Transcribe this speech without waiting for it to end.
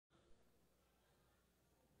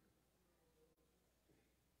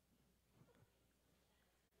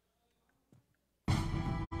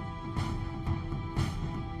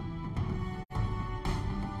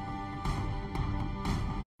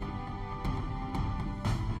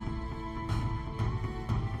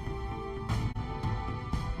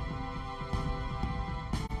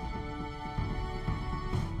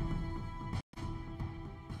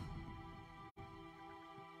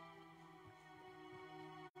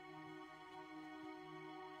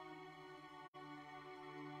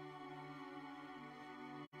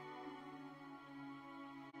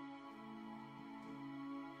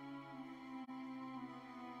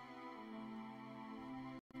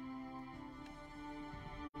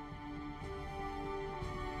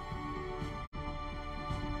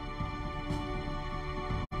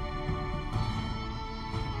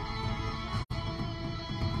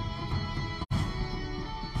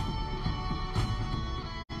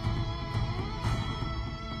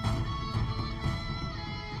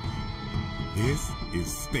This is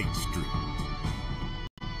State Street.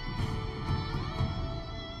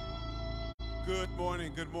 Good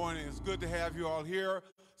morning, good morning. It's good to have you all here.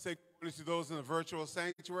 Say good morning to those in the virtual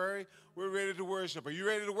sanctuary. We're ready to worship. Are you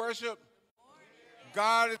ready to worship?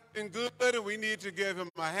 God has been good, and we need to give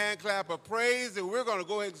him a hand clap of praise, and we're going to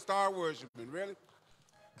go ahead and start worshiping. Ready?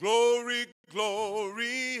 Glory,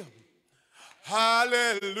 glory,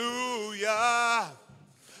 hallelujah.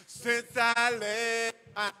 Since I laid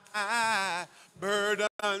my burden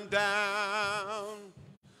down.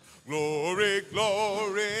 Glory,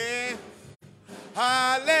 glory,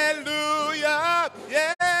 hallelujah.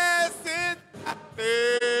 Yes, since I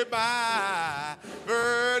laid my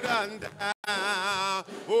burden down.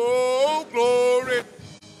 Oh, glory,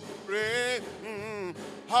 glory,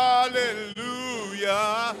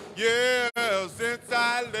 hallelujah. Yes, since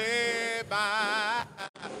I laid my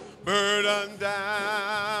burden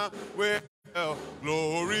down. Well,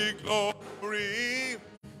 glory, glory,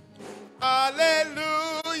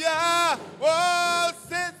 hallelujah. Oh,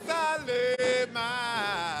 since I laid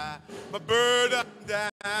my burden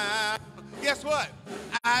down. Guess what?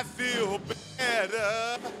 I feel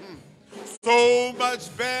better, so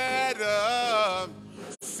much better,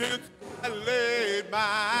 since I laid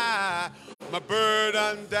my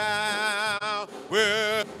burden down.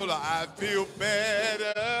 Well, I feel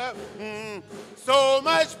better, so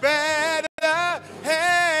much better,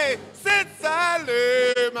 hey, since I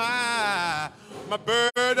laid my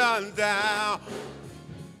burden down.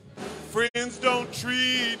 Friends don't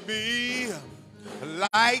treat me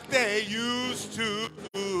like they used to,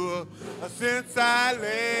 since I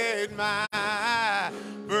laid my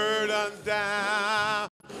burden down.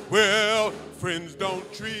 Well, friends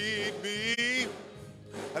don't treat me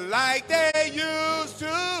like they used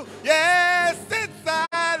to, yes, since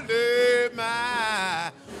I laid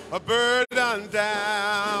my burden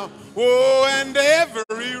down. Oh, and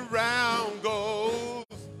every round goes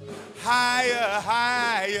higher,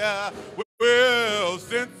 higher. Well,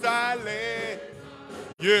 since I laid,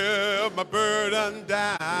 yeah, my burden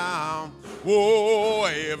down. Oh,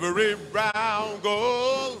 every round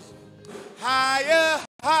goes higher,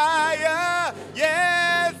 higher.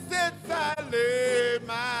 Yes, since I laid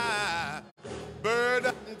my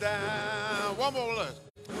burden down. One more list.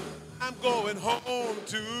 I'm going home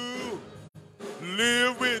to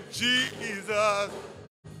live with Jesus.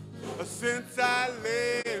 Since I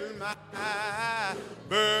laid my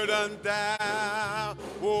burden down.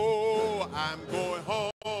 Oh, I'm going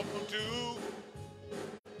home to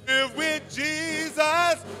live with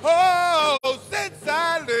Jesus. Oh, since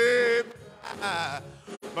I laid my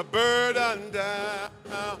burden down.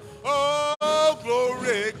 Oh,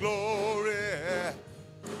 glory, glory,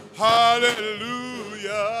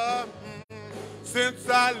 hallelujah. Since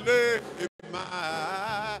I laid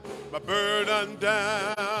my burden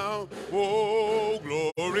down. Oh,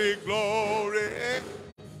 glory, glory,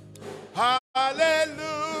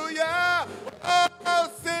 hallelujah. Oh,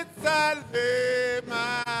 since I laid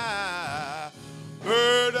my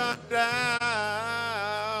burden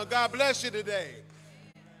down. God bless you today.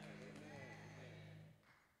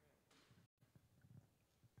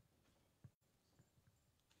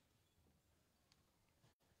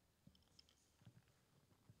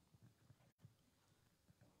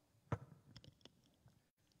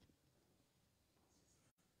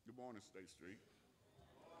 Good morning, State Street.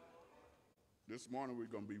 This morning we're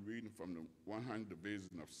going to be reading from the 100th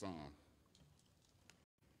division of Psalm.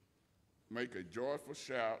 Make a joyful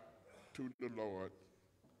shout to the Lord,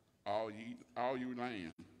 all you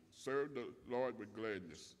land. Serve the Lord with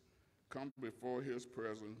gladness. Come before his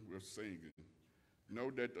presence with singing.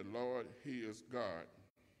 Know that the Lord, he is God.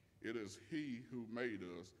 It is he who made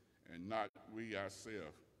us and not we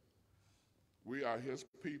ourselves. We are his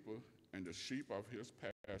people and the sheep of his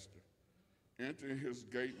pasture. Enter his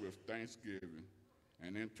gate with thanksgiving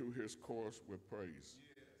and into his courts with praise.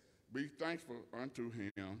 Be thankful unto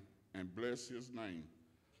him and bless his name.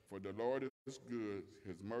 For the Lord is good,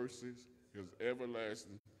 his mercies, his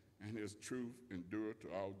everlasting, and his truth endure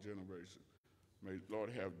to all generations. May the Lord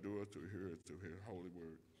have doer to hear his holy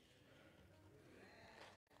word.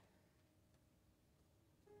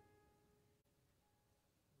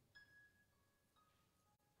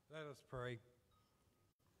 Let us pray.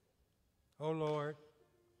 O Lord,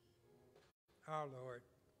 our Lord,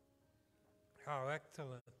 how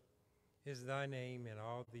excellent is thy name in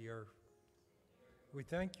all the earth. We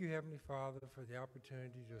thank you, Heavenly Father, for the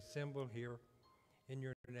opportunity to assemble here in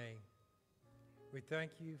your name. We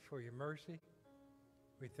thank you for your mercy.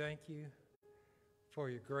 We thank you for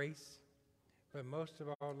your grace. But most of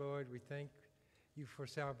all, Lord, we thank you for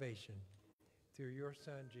salvation through your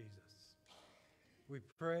Son, Jesus. We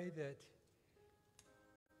pray that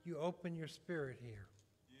you open your spirit here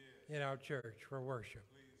in our church for worship.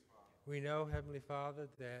 We know, Heavenly Father,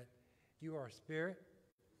 that you are spirit,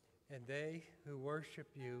 and they who worship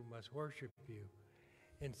you must worship you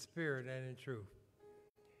in spirit and in truth.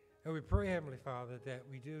 And we pray, Heavenly Father, that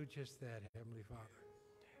we do just that, Heavenly Father.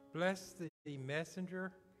 Bless the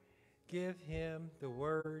messenger. Give him the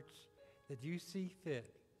words that you see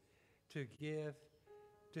fit to give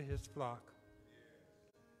to his flock.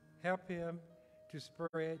 Help him to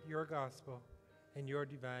spread your gospel and your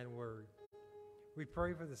divine word. We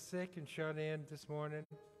pray for the sick and shut in this morning.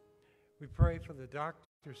 We pray for the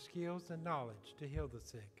doctor's skills and knowledge to heal the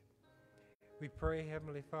sick. We pray,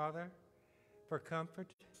 Heavenly Father, for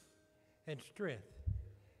comfort and strength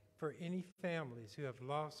for any families who have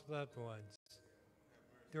lost loved ones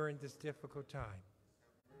during this difficult time.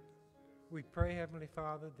 We pray, Heavenly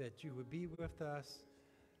Father, that you would be with us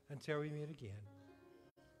until we meet again.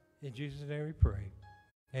 In Jesus' name we pray.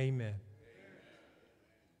 Amen.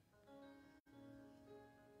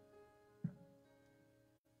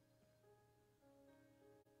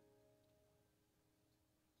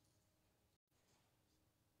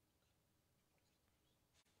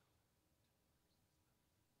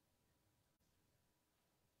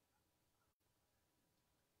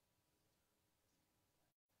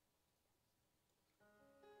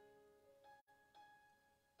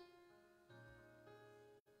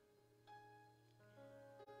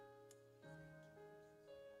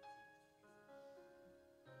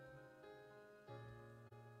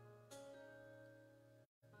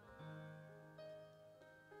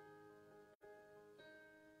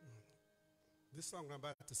 This song I'm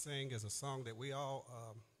about to sing is a song that we all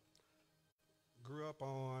grew up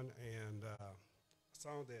on, and a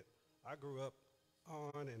song that I grew up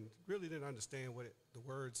on and really didn't understand what the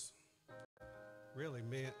words really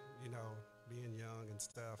meant, you know, being young and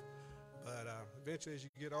stuff. But eventually as you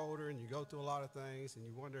get older and you go through a lot of things and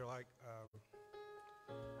you wonder like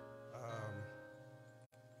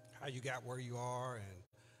how you got where you are, and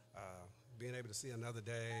being able to see another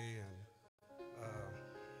day, and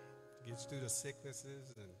gets through the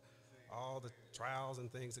sicknesses and all the trials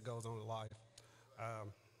and things that goes on in life.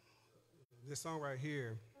 This song right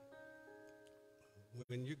here,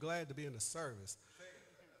 when you're glad to be in the service,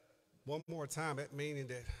 one more time, that meaning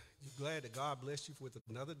that you're glad that God blessed you with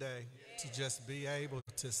another day to just be able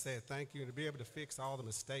to say thank you and to be able to fix all the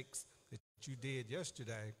mistakes that you did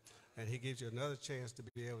yesterday, and he gives you another chance to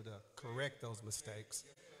be able to correct those mistakes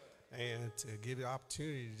and to give you the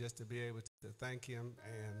opportunity just to be able to thank him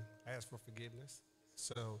and ask for forgiveness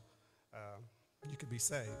so you could be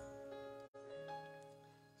saved.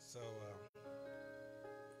 So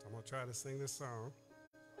I'm going to try to sing this song.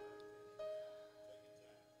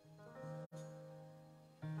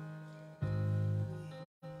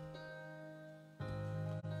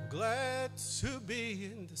 Glad to be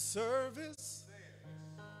in the service.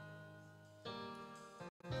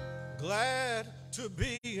 Glad to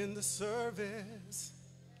be in the service.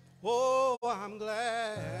 Oh, I'm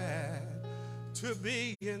glad to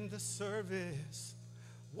be in the service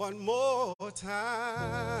one more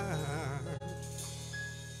time.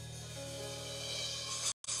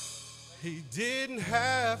 He didn't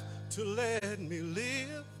have to let me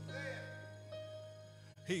live.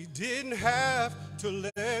 He didn't have to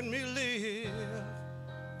let me live.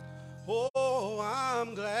 Oh,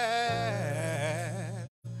 I'm glad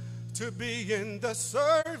to be in the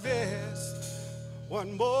service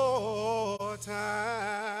one more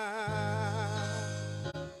time.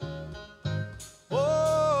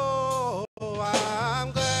 Oh,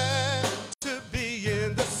 I'm glad to be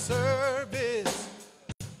in the service.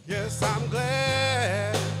 Yes, I'm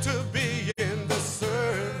glad to be in the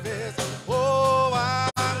service. Oh,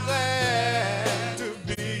 I'm glad to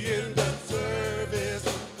be in the service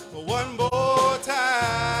one more time.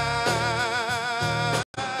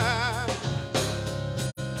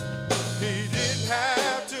 He didn't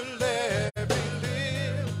have to let me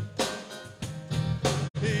live.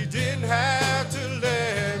 He didn't have to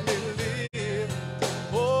let me live.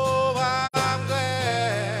 Oh, I'm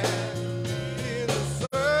glad to be in the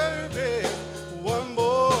service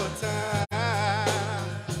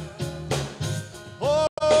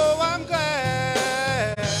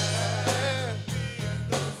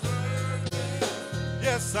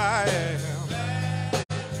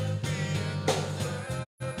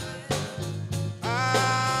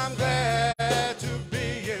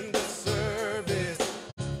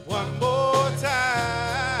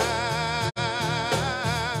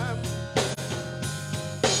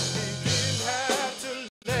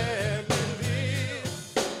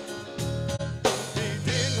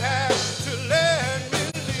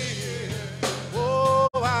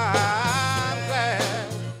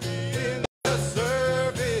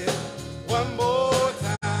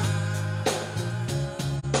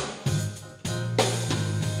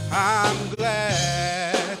I'm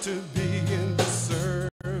glad to be in the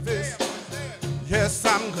service. Yes,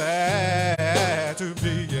 I'm glad to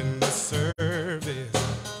be in the service.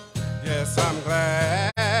 Yes, I'm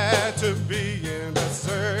glad to be in the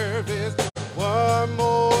service one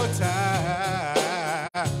more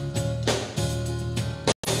time.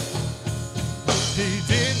 He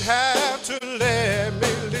didn't have to let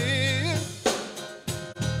me live.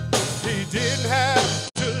 He didn't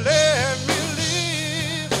have to let me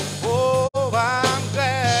live. Oh, I'm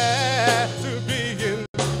glad to be in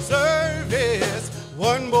service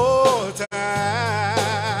one more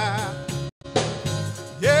time.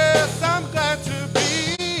 Yes, I'm glad to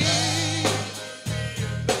be.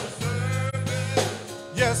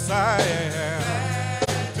 Yes, I am.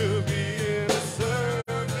 To be in the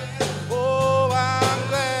service. Oh, I'm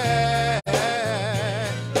glad.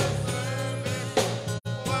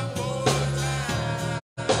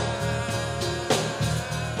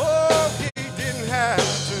 Oh, he didn't have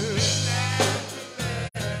to.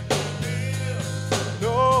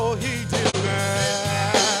 No, he didn't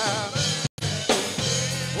have.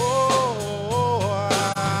 Oh,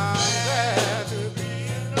 I'm glad to be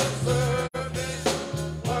in the service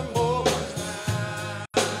one more time.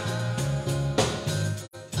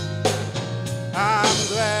 I'm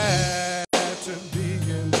glad to be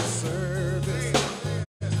in the service.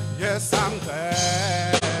 Yes, I'm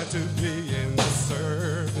glad to be in the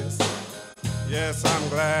service. Yes, I'm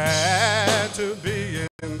glad to be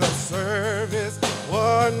in the service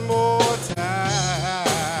one more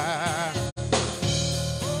time.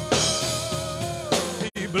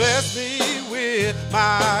 He blessed me with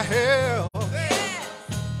my health.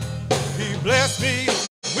 He blessed me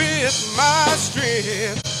with my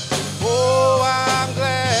strength. Oh, I'm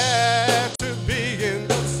glad to be in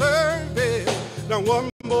the service now one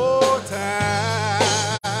more time.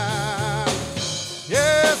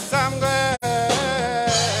 Yes, I'm glad.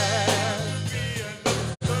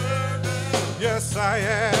 Yes, I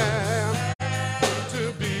am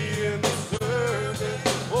to be in the service.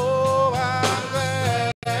 Oh, I'm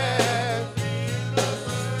glad.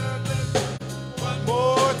 One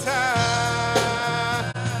more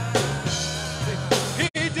time. He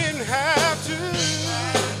didn't have to.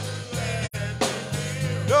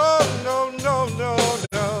 No, no, no, no,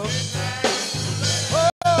 no. Oh,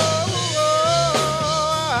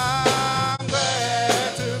 I'm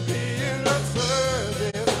glad to be in the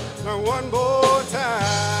service now one more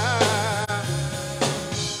time.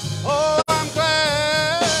 Oh, I'm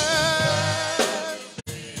glad.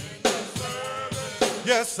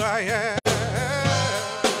 Yes, I am.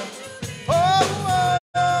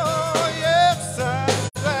 Oh, yes, I'm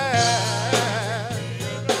glad.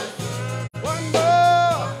 One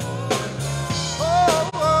more.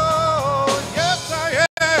 Oh, yes, I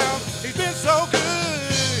am. He's been so good.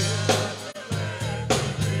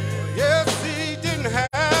 Yes, he didn't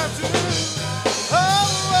have to. Oh,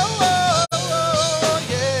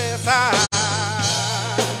 yes,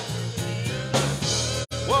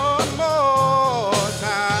 one more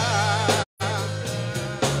time.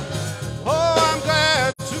 Oh, I'm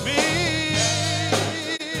glad to be.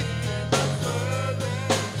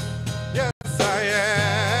 Yes, I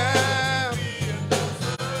am.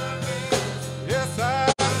 Yes,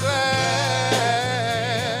 I'm glad.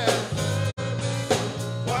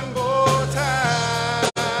 One more time.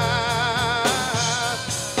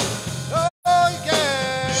 Oh,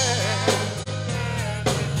 yeah.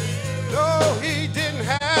 No, he didn't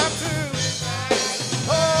have to.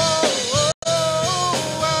 Oh,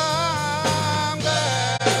 I'm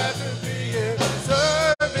glad to be in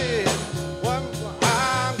service.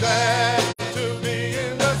 I'm glad to be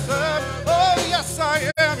in the service. Oh, yes, I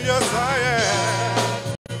am. Yes, I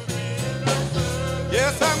am.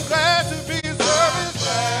 Yes, I'm glad to be in service.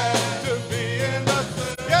 Glad to be in the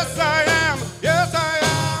service. Yes, I am. Yes, I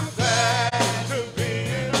am. Glad to be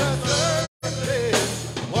in the service.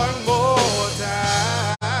 One more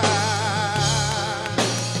time.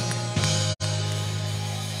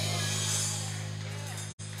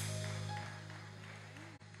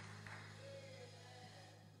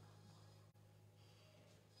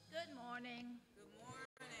 Good morning. Good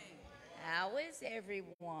morning. How is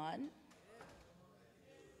everyone?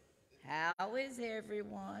 How is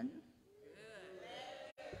everyone?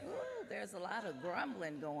 Good. Ooh, there's a lot of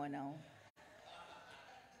grumbling going on.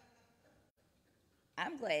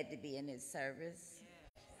 I'm glad to be in this service.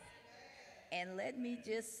 And let me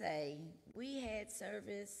just say, we had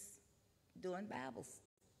service during Bible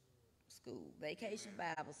school, vacation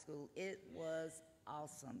Bible school. It was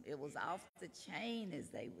awesome. It was off the chain, as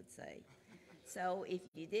they would say. So if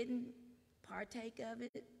you didn't partake of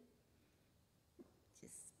it,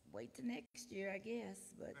 just wait till next year, I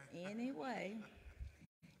guess. But anyway,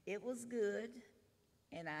 it was good,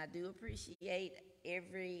 and I do appreciate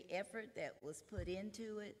every effort that was put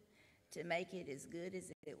into it to make it as good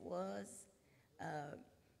as it was.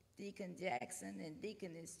 Deacon Jackson and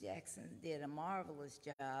Deaconess Jackson did a marvelous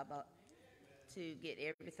job to get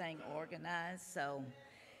everything organized. So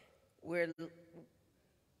we're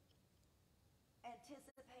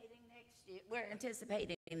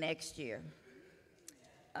anticipating next year.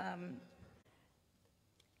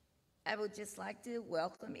 I would just like to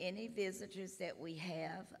welcome any visitors that we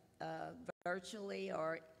have virtually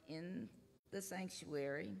or in the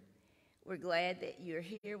sanctuary. We're glad that you're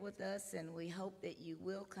here with us, and we hope that you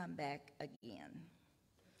will come back again.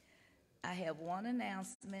 I have one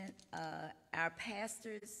announcement. Our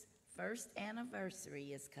pastor's first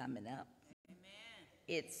anniversary is coming up. Amen.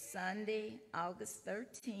 It's Sunday, August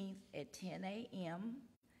 13th at 10 a.m.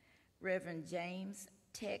 Reverend James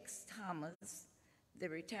Tex Thomas, the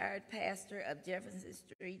retired pastor of Jefferson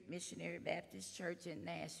Street Missionary Baptist Church in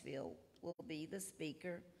Nashville, will be the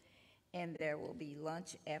speaker, and there will be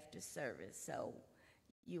lunch after service. So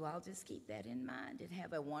you all just keep that in mind and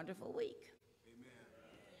have a wonderful week.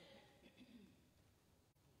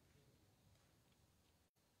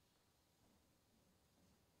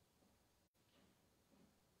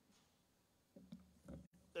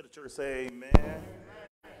 Let the church say amen.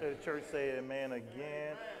 Let the church say amen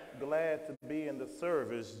again. Glad to be in the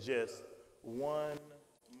service just one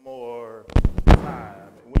more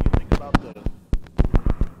time. When you think about the...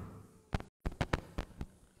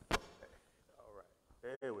 All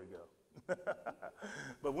right, there we go.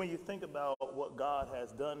 But when you think about what God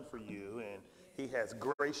has done for you, and he has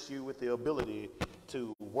graced you with the ability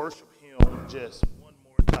to worship him just one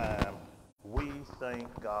more time, we thank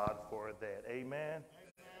God for that. Amen.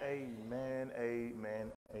 Amen,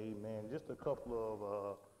 amen, amen. Just a couple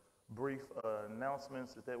of brief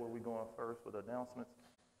announcements. Is that where we're going first with announcements?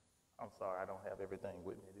 I'm sorry, I don't have everything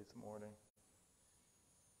with me this morning.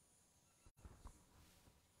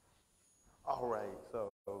 All right,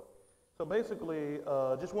 so basically,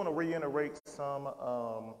 just want to reiterate some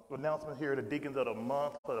announcements here. The deacons of the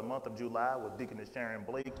month for the month of July with Deaconess Sharon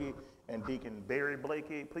Blakey and Deacon Barry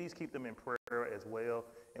Blakey. Please keep them in prayer as well,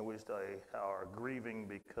 in which they are grieving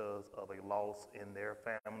because of a loss in their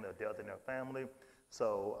family, a death in their family.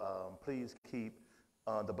 So please keep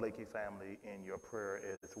the Blakey family in your prayer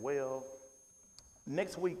as well.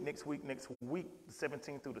 Next week, the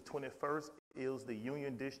 17th through the 21st, is the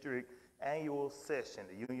Union District Annual Session.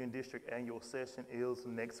 The Union District Annual Session is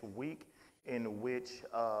next week, in which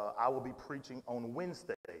I will be preaching on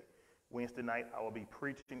Wednesday. Wednesday night, I will be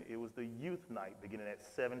preaching. It was the youth night beginning at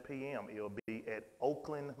 7 p.m. It will be at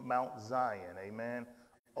Oakland Mount Zion. Amen.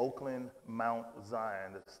 Oakland Mount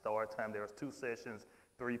Zion. The start time, there's two sessions,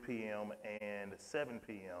 3 p.m. and 7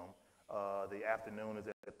 p.m. The afternoon is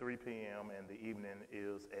at 3 p.m. and the evening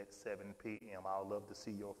is at 7 p.m. I would love to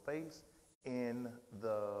see your face in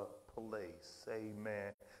the place.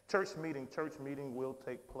 Amen. Church meeting will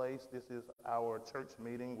take place. This is our church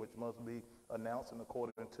meeting, which must be announced, and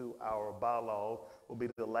according to our bylaws, will be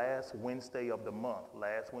the last Wednesday of the month.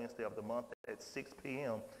 Last Wednesday of the month at 6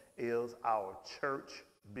 p.m. is our church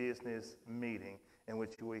business meeting, in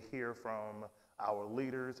which you will hear from our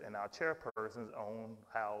leaders and our chairpersons on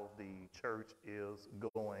how the church is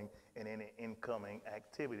going and any incoming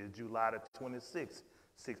activities. July the 26th,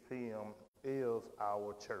 6 p.m. is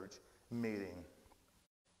our church meeting.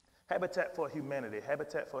 Habitat for Humanity.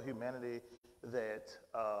 Habitat for Humanity, that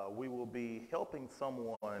we will be helping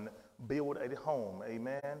someone build a home.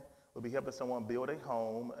 Amen. We'll be helping someone build a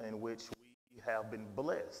home in which we have been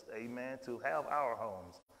blessed. Amen. To have our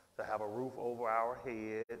homes, to have a roof over our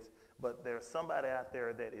heads. But there's somebody out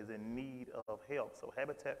there that is in need of help. So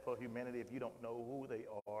Habitat for Humanity, if you don't know who they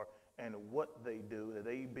are and what they do,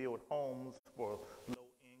 they build homes for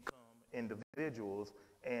low-income individuals,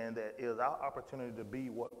 and that is our opportunity to be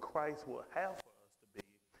what Christ will have for us to be,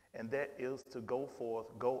 and that is to go forth,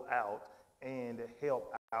 go out, and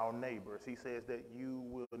help our neighbors. He says that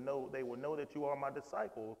they will know that you are my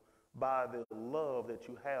disciples by the love that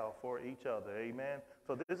you have for each other. Amen.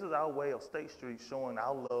 So this is our way of State Street showing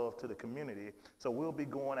our love to the community. So we'll be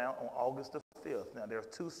going out on August the 5th. Now there's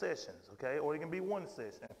two sessions, okay? Or it can be one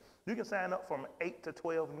session. You can sign up from 8 to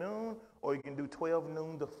 12 noon, or you can do 12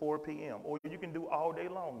 noon to 4 p.m. Or you can do all day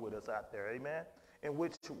long with us out there, amen? In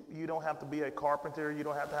which you don't have to be a carpenter, you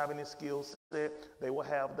don't have to have any skill set. They will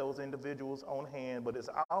have those individuals on hand, but it's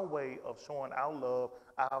our way of showing our love,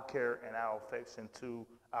 our care, and our affection to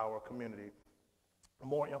our community.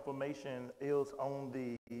 More information is on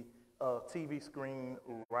the TV screen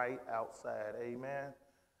right outside, amen?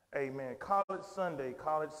 Amen. College Sunday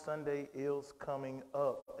is coming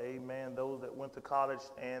up. Amen. Those that went to college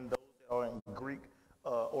and those that are in Greek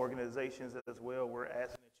organizations as well, we're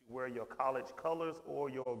asking that you wear your college colors or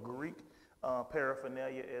your Greek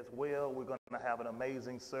paraphernalia as well. We're going to have an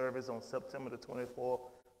amazing service on September the 24th,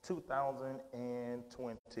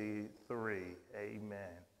 2023.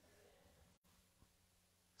 Amen.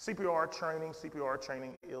 CPR training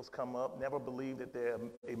is come up. Never believe that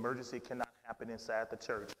the emergency cannot happen inside the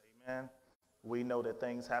church. Amen. We know that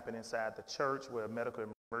things happen inside the church where medical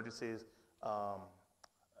emergencies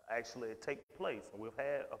actually take place. We've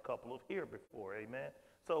had a couple of here before. Amen.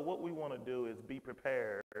 So what we want to do is be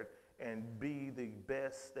prepared and be the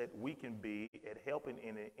best that we can be at helping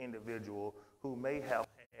an individual who may have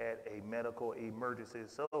had a medical emergency.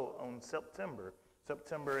 So on September,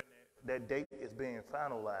 that date is being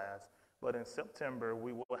finalized, but in September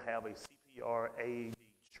we will have a CPR AED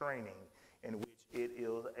training in which it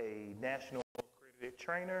is a national accredited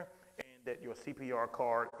trainer and that your CPR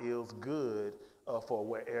card is good for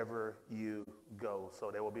wherever you go. So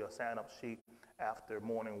there will be a sign-up sheet after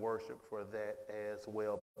morning worship for that as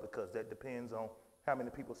well, because that depends on how many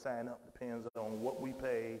people sign up, depends on what we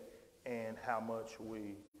pay and how much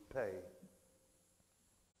we pay.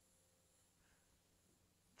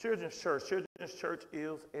 Children's Church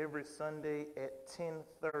is every Sunday at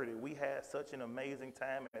 10:30. We had such an amazing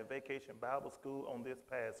time at Vacation Bible School on this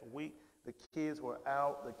past week. The kids were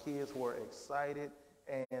out, the kids were excited,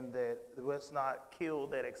 and that let's not kill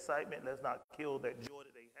that excitement, let's not kill that joy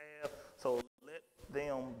that they have. So let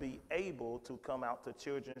them be able to come out to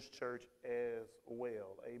Children's Church as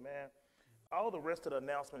well. Amen. All the rest of the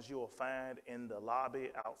announcements you will find in the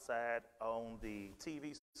lobby outside on the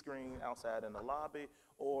TV screen outside in the lobby,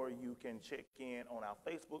 or you can check in on our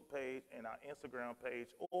Facebook page and our Instagram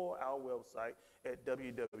page or our website at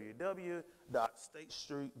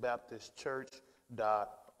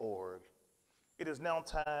www.statestreetbaptistchurch.org. It is now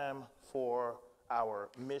time for our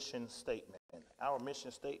mission statement. Our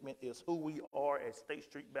mission statement is who we are at State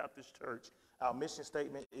Street Baptist Church. Our mission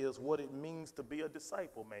statement is what it means to be a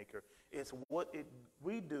disciple maker. It's what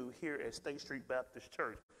we do here at State Street Baptist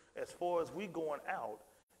Church as far as we going out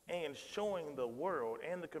and showing the world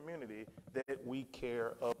and the community that we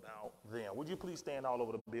care about them. Would you please stand all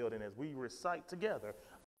over the building as we recite together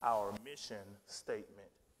our mission statement.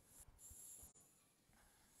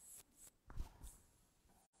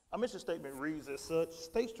 Our mission statement reads as such: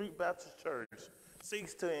 State Street Baptist Church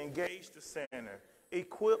seeks to engage the sinner,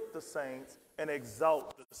 equip the saints, and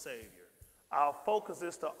exalt the Savior. Our focus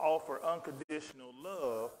is to offer unconditional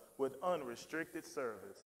love with unrestricted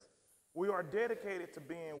service. We are dedicated to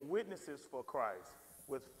being witnesses for Christ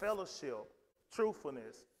with fellowship,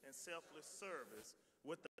 truthfulness, and selfless service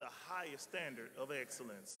with the highest standard of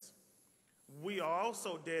excellence. We are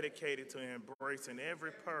also dedicated to embracing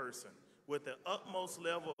every person with the utmost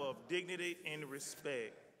level of dignity and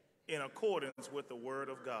respect in accordance with the Word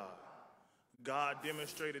of God. God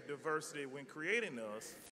demonstrated diversity when creating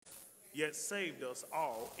us, yet saved us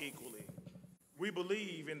all equally. We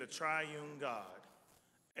believe in the triune God.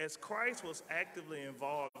 As Christ was actively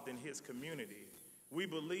involved in his community, we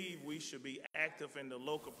believe we should be active in the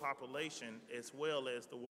local population as well as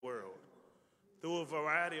the world. Through a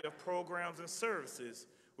variety of programs and services,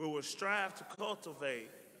 we will strive to cultivate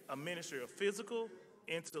a ministry of physical,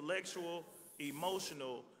 intellectual,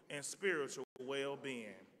 emotional, and spiritual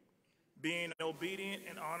well-being. Being obedient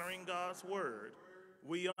and honoring God's word,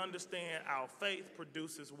 we understand our faith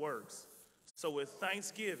produces works. So with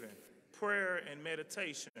thanksgiving, prayer, and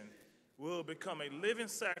meditation, we will become a living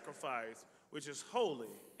sacrifice which is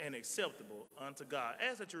holy and acceptable unto God. I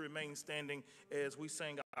ask that you remain standing as we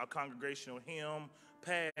sing our congregational hymn,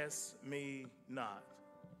 Pass Me Not.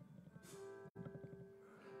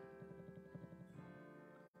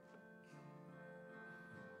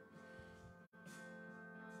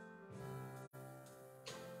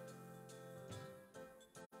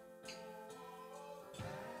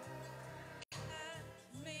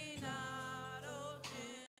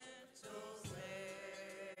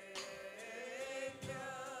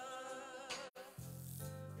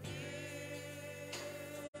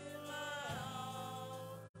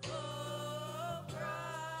 Oh,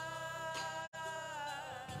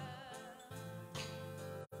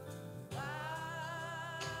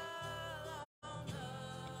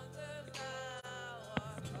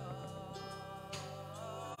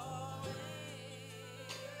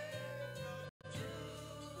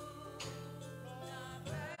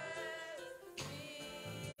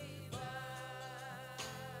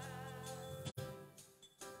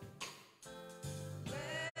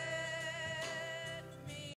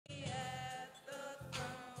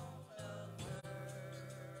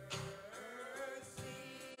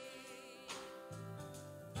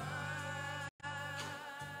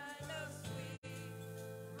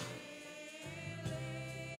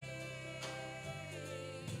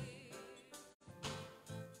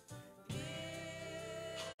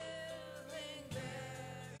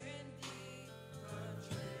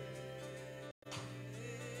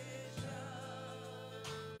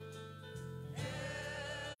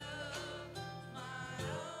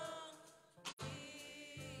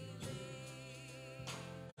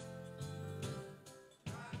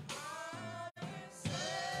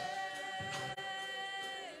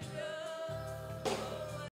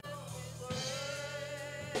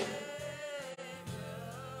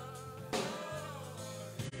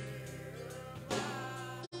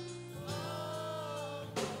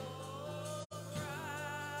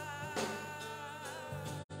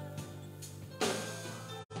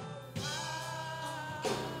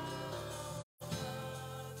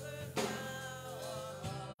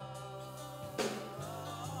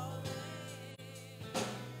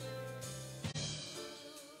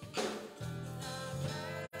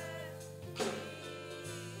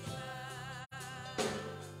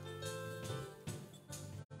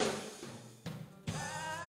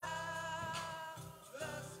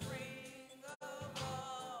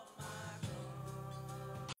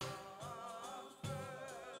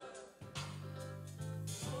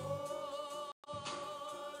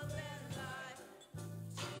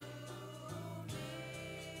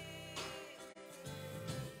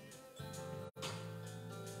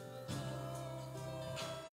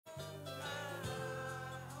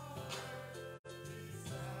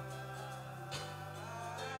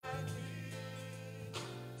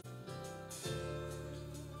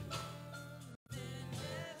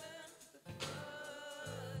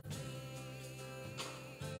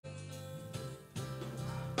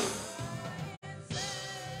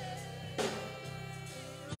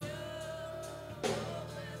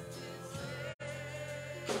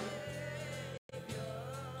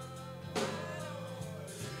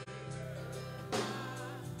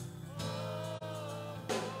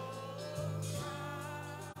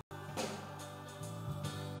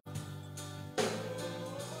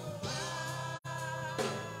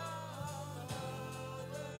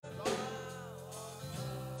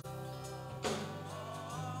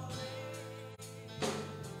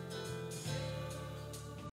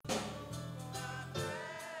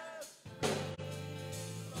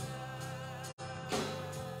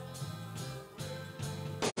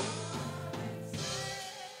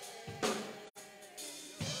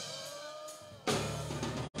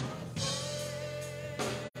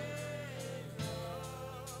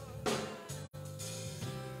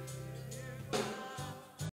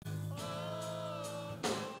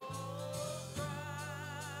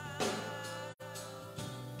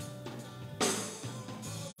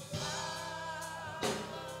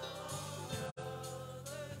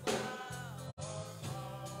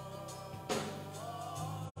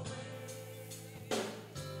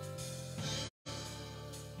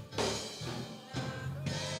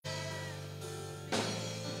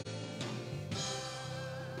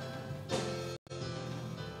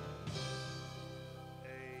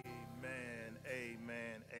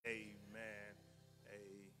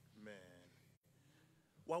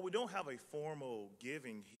 While we don't have a formal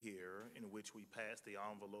giving here in which we pass the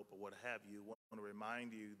envelope or what have you, I want to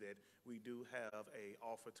remind you that we do have a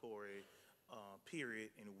offertory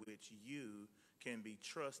period in which you can be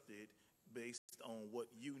trusted based on what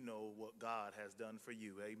you know what God has done for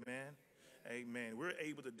you. Amen? Amen. We're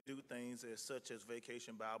able to do things such as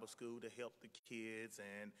Vacation Bible School to help the kids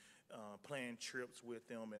and plan trips with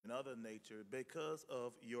them and other nature because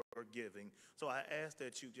of your giving. So I ask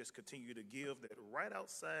that you just continue to give. That right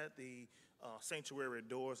outside the sanctuary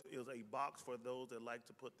doors is a box for those that like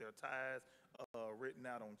to put their tithes written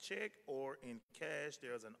out on check or in cash.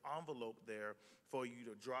 There's an envelope there for you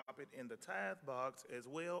to drop it in the tithe box as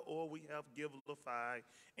well, or we have Givelify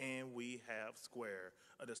and we have Square.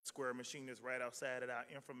 The Square machine is right outside at our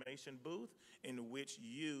information booth, in which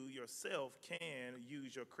you yourself can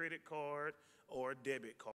use your credit card or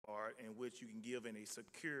debit card, in which you can give in a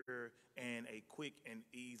secure and a quick and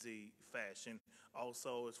easy fashion.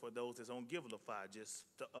 Also, it's for those that's on Givelify. Just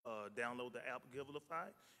download the app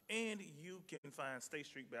Givelify, and you can find State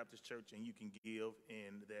Street Baptist Church, and you can give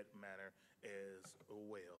in that manner as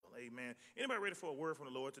well. Amen. Anybody ready for a word from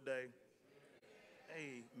the Lord today?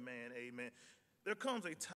 Amen. Amen. There comes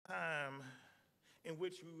a time in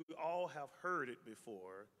which we all have heard it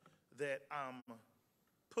before, that I'm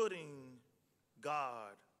putting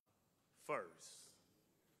God first.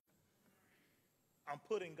 I'm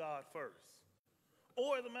putting God first.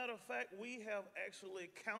 Or, as a matter of fact, we have actually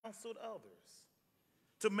counseled others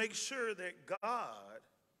to make sure that God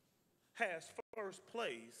has first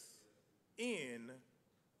place in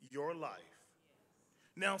your life.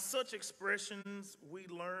 Now, such expressions we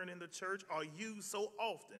learn in the church are used so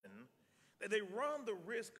often that they run the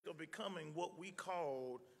risk of becoming what we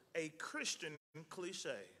call a Christian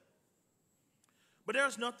cliche. But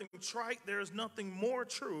there's nothing trite, there's nothing more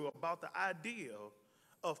true about the idea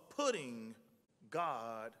of putting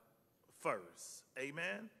God first.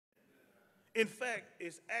 Amen? In fact,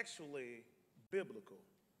 it's actually biblical.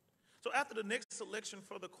 So after the next selection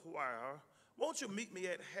for the choir, won't you meet me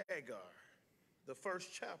at Haggai, the first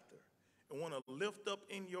chapter? I want to lift up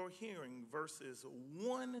in your hearing verses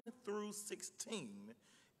 1 through 16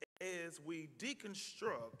 as we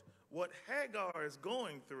deconstruct what Haggai is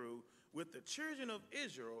going through with the children of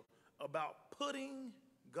Israel about putting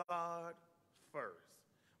God first,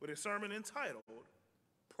 with a sermon entitled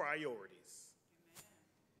Priorities.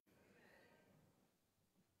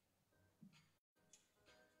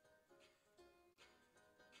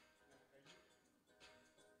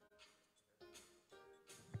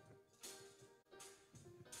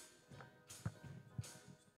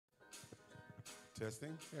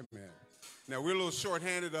 Testing. Amen. Now, we're a little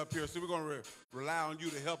short-handed up here, so we're going to rely on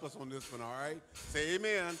you to help us on this one, all right? Say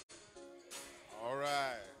amen. All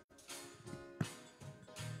right.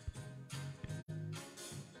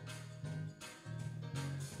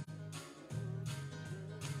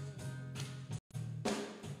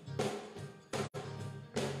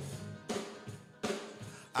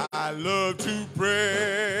 I love to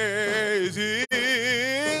praise Him.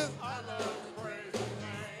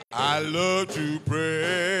 I love to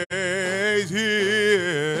praise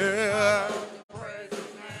Him.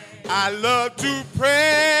 I love to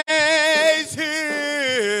praise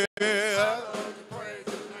Him.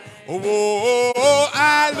 Oh,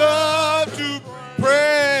 I love to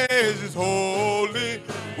praise His holy.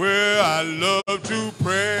 Well, I love to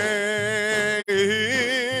praise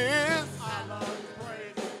Him.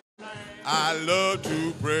 I love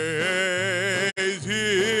to praise Him.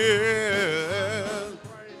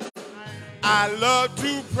 I love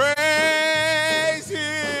to praise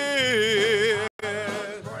Him.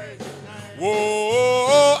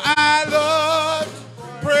 Whoa, I love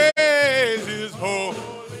to praise His holy.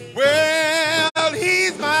 Well,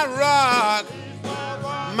 He's my rock,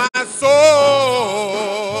 my sword,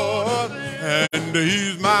 and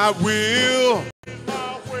He's my will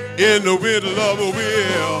in the middle of a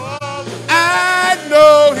will. I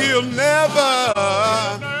know He'll never,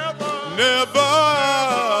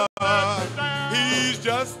 He's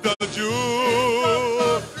just the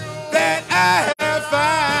jewel that I have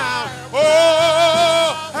found.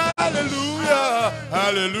 Oh, hallelujah,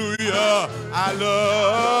 hallelujah, I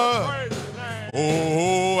love.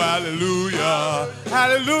 Oh, hallelujah,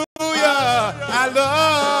 hallelujah, I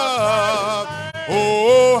love.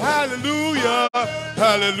 Oh, hallelujah,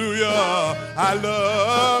 hallelujah, I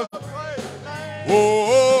love.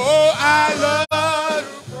 Oh, I love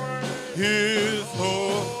His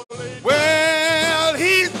holy. Well,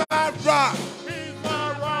 He's my rock,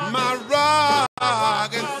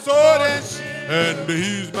 and sword and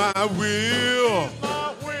He's my will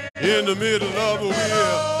in the middle of a wheel.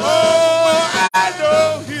 Oh, I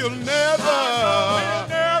know he'll never,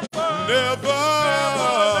 never.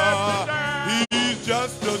 He's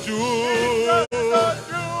just a jewel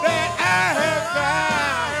that I have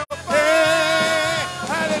found. Hey,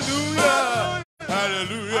 hallelujah,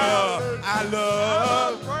 hallelujah. I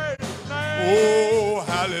love. Oh,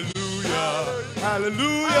 hallelujah,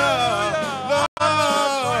 hallelujah.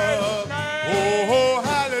 Love. Oh,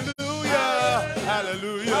 hallelujah,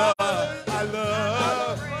 hallelujah. I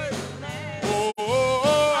love. Oh,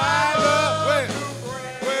 I love. Wait.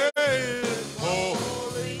 Oh,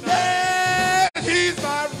 yeah, he's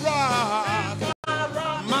my rock,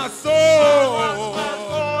 my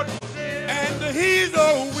soul, and he's a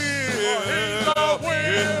wheel in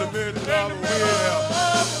the middle of a wheel.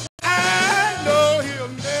 I know he'll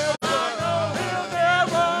never.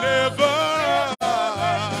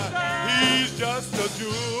 He's just a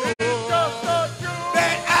jewel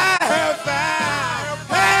that I have found.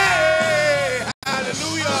 Hey,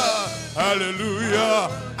 hallelujah, hallelujah.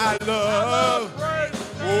 I love.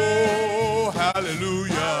 Oh,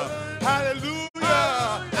 hallelujah, hallelujah.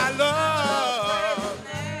 I love.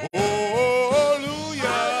 Oh,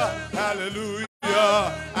 hallelujah, hallelujah.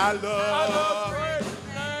 I love.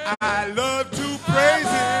 I love to praise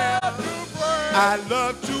him. I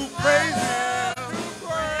love to praise him.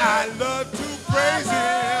 I love to praise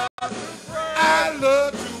him. I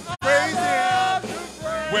love to praise him.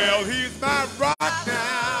 Well, he's my rock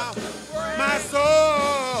now, my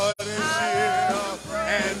sword and shield,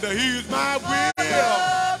 and he's my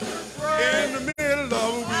wheel in the middle of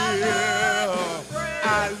a wheel.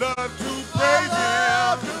 I love to praise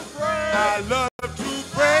him. I love to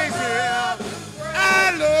praise him.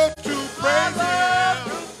 I love to praise him.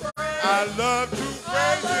 I love to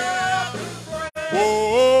praise him.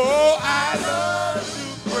 Oh, I love to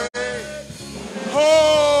praise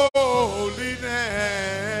holy name.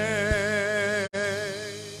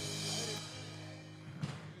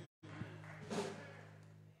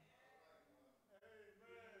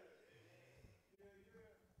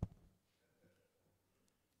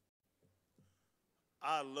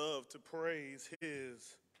 I love to praise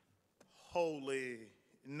his holy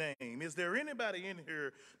name. Is there anybody in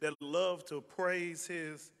here that love to praise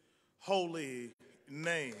his holy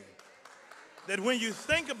name? That when you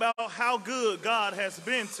think about how good God has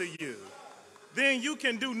been to you, then you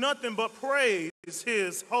can do nothing but praise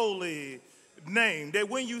his holy name. That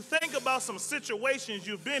when you think about some situations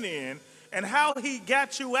you've been in and how he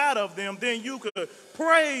got you out of them, then you could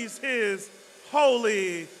praise his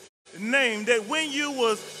holy name. That when you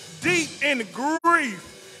was deep in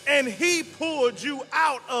grief and he pulled you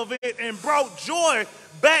out of it and brought joy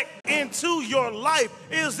back into your life.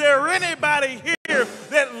 Is there anybody here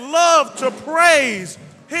that love to praise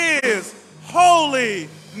his holy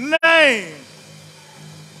name?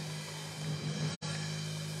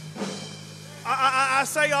 I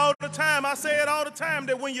say it all the time,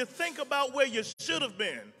 that when you think about where you should have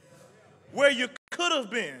been, where you could have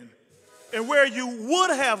been, and where you would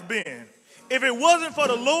have been, if it wasn't for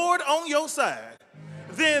the Lord on your side,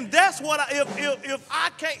 then that's what if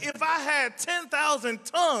I had 10,000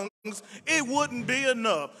 tongues, it wouldn't be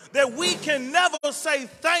enough. That we can never say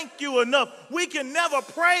thank you enough. We can never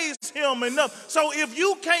praise him enough. So if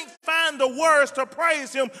you can't find the words to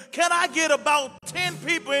praise him, can I get about 10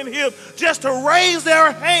 people in here just to raise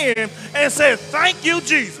their hand and say thank you,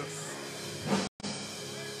 Jesus?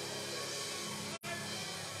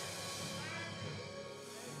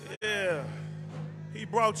 Yeah, he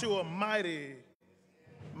brought you a mighty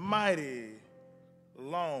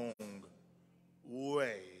long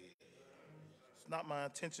way. It's not my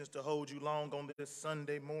intentions to hold you long on this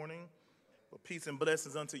Sunday morning, but peace and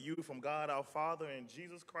blessings unto you from God our Father and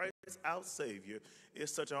Jesus Christ our Savior.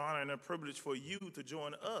 It's such an honor and a privilege for you to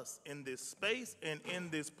join us in this space and in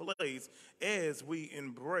this place as we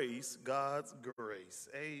embrace God's grace.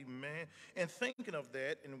 Amen. And thinking of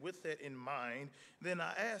that and with that in mind, then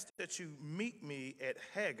I ask that you meet me at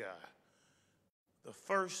Haggai, the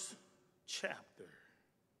first chapter,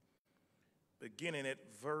 beginning at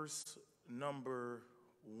verse number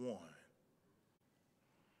 1.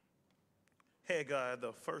 Haggai,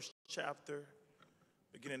 the first chapter,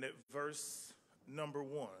 beginning at verse number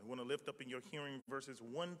 1. I want to lift up in your hearing verses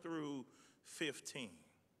 1 through 15.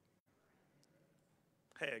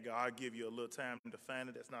 Haggai, I'll give you a little time to find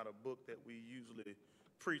it. That's not a book that we usually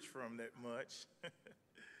preach from that much.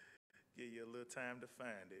 Give you a little time to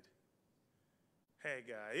find it.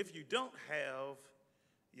 Haggai. If you don't have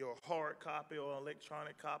your hard copy or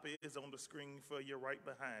electronic copy, it's on the screen for you right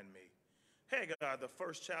behind me. Haggai, the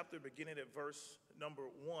first chapter, beginning at verse number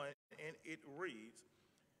 1, and it reads,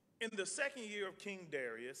 In the second year of King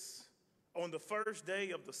Darius, on the first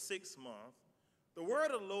day of the 6th month, the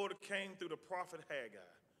word of the Lord came through the prophet Haggai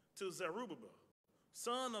to Zerubbabel,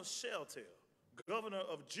 son of Shealtiel, governor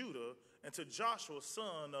of Judah, and to Joshua,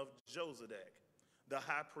 son of Jozadak, the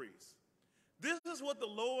high priest. This is what the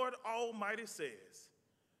Lord Almighty says.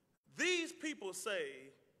 These people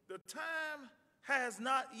say, the time has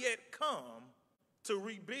not yet come to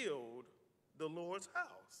rebuild the Lord's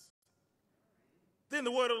house. Then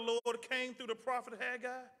the word of the Lord came through the prophet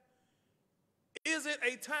Haggai. Is it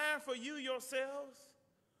a time for you yourselves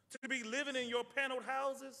to be living in your paneled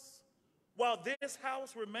houses while this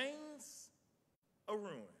house remains a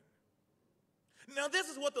ruin? Now this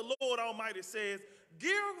is what the Lord Almighty says.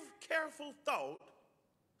 Give careful thought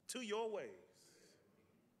to your ways.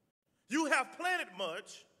 You have planted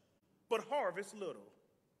much, but harvest little.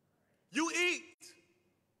 You eat,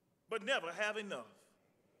 but never have enough.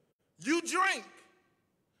 You drink,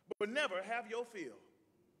 but never have your fill.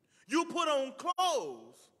 You put on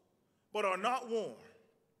clothes, but are not warm.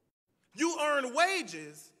 You earn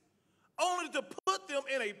wages only to put them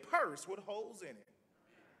in a purse with holes in it.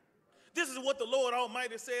 This is what the Lord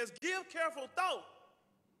Almighty says. Give careful thought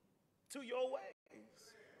to your ways.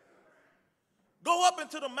 Go up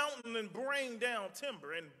into the mountain and bring down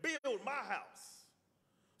timber and build my house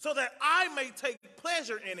so that I may take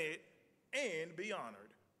pleasure in it and be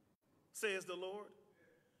honored, says the Lord.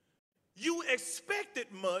 You expected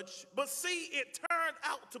much, but see, it turned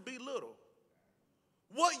out to be little.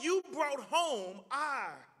 What you brought home, I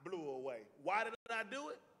blew away. Why did I do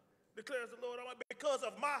it? Declares the Lord Almighty. Because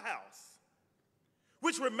of my house,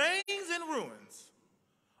 which remains in ruins,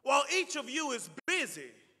 while each of you is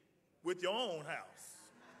busy with your own house.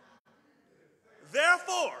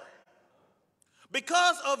 Therefore,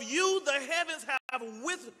 because of you, the heavens have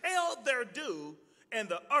withheld their dew, and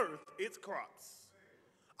the earth its crops.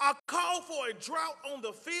 I call for a drought on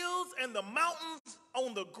the fields and the mountains,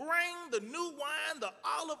 on the grain, the new wine, the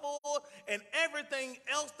olive oil, and everything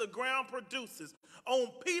else the ground produces, on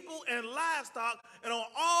people and livestock, and on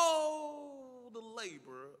all the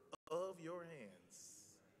labor of your hands.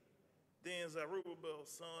 Then Zerubbabel,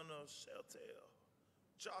 son of Shealtiel,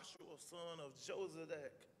 Joshua, son of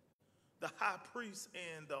Jozadak, the high priest,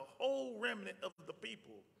 and the whole remnant of the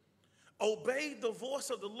people obeyed the voice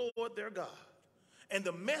of the Lord their God and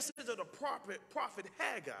the message of the prophet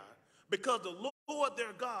Haggai, because the Lord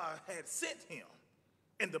their God had sent him,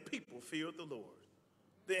 and the people feared the Lord.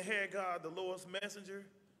 Then Haggai, the Lord's messenger,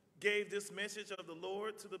 gave this message of the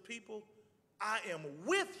Lord to the people. I am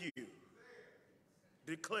with you,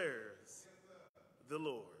 declares the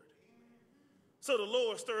Lord. So the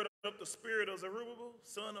Lord stirred up the spirit of Zerubbabel,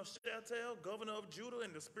 son of Shealtiel, governor of Judah,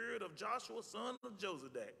 and the spirit of Joshua, son of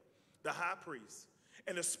Jozadak, the high priest,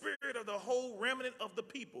 and the spirit of the whole remnant of the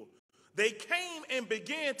people. They came and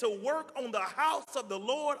began to work on the house of the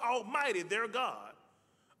Lord Almighty, their God,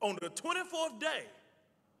 on the 24th day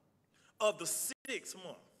of the 6th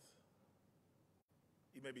month.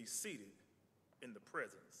 You may be seated in the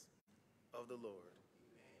presence of the Lord.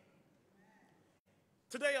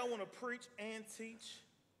 Today I want to preach and teach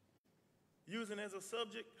using as a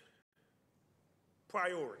subject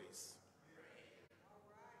priorities.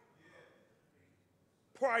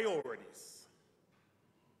 Priorities.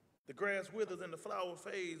 The grass withers and the flower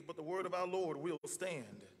fades, but the word of our Lord will stand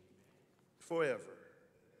forever.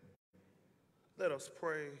 Let us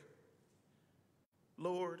pray.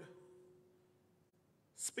 Lord,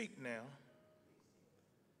 speak now,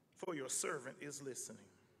 for your servant is listening.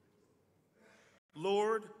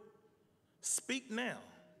 Lord, speak now,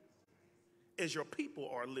 as your people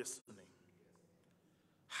are listening.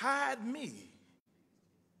 Hide me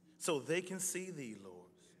so they can see thee, Lord.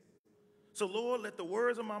 So, Lord, let the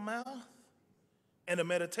words of my mouth and the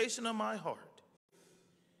meditation of my heart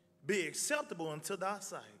be acceptable unto thy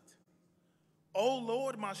sight. O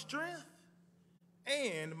Lord, my strength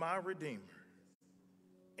and my redeemer.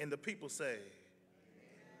 And the people say,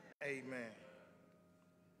 amen.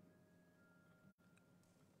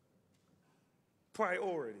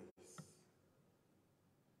 Priorities.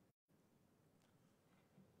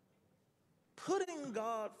 Putting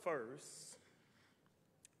God first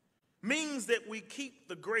means that we keep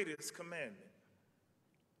the greatest commandment.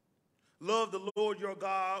 Love the Lord your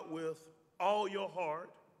God with all your heart,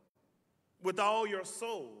 with all your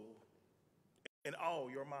soul, and all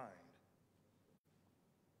your mind.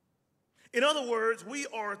 In other words, we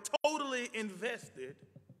are totally invested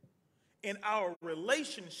in our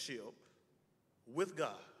relationship with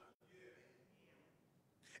God.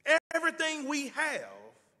 Everything we have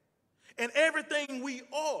and everything we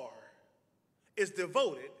are is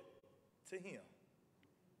devoted to him.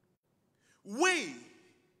 we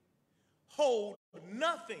hold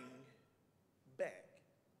nothing back.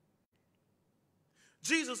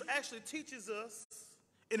 Jesus actually teaches us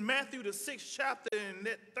in Matthew the 6th chapter, in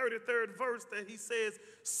that 33rd verse, that he says,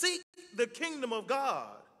 seek the kingdom of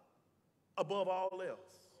God above all else.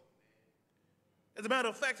 As a matter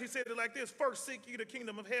of fact, he said it like this: first seek ye the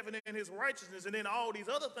kingdom of heaven and his righteousness, and then all these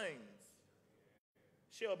other things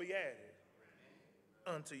shall be added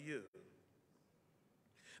unto you.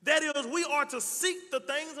 That is, we are to seek the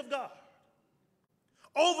things of God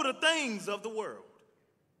over the things of the world.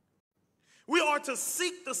 We are to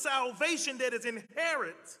seek the salvation that is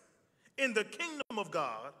inherent in the kingdom of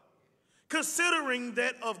God, considering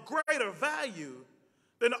that of greater value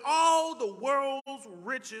than all the world's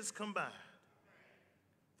riches combined.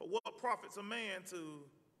 For what profits a man to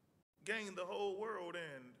gain the whole world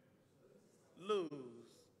and lose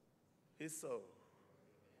his soul?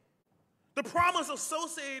 The promise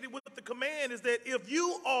associated with the command is that if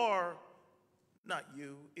you are, not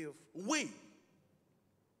you, if we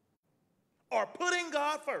are putting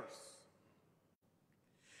God first,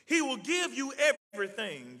 he will give you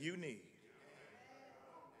everything you need.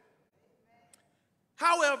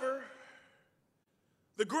 However,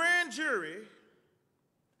 the grand jury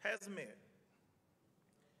has met.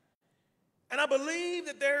 And I believe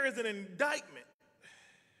that there is an indictment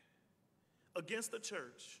against the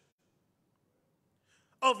church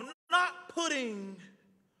of not putting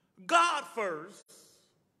God first,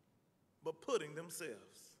 but putting themselves.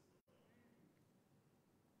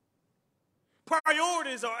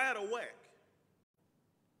 Priorities are out of whack.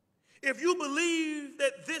 If you believe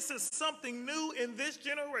that this is something new in this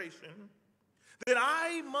generation, then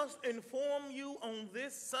I must inform you on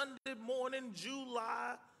this Sunday morning,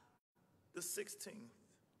 July the 16th,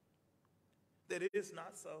 that it is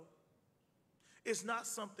not so. It's not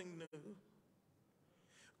something new.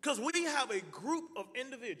 Because we have a group of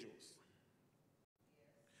individuals,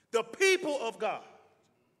 the people of God,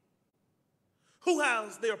 who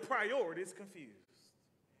has their priorities confused.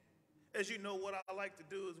 As you know, what I like to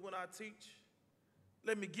do is when I teach,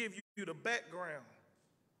 let me give you the background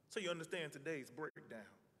so you understand today's breakdown.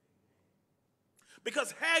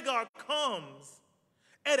 Because Haggai comes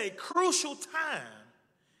at a crucial time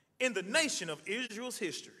in the nation of Israel's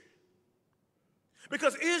history.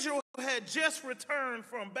 Because Israel had just returned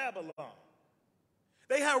from Babylon.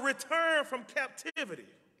 They had returned from captivity.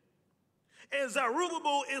 And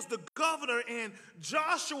Zerubbabel is the governor, and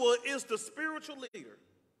Joshua is the spiritual leader.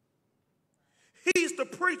 He's the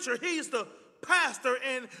preacher, he's the pastor,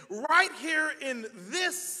 and right here in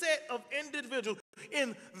this set of individuals,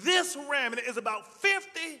 in this remnant, is about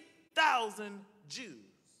 50,000 Jews.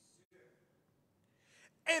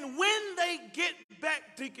 And when they get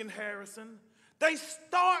back, Deacon Harrison, they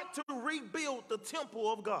start to rebuild the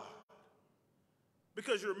temple of God.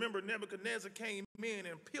 Because you remember Nebuchadnezzar came in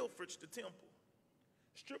and pilfered the temple,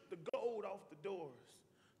 stripped the gold off the doors,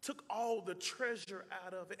 took all the treasure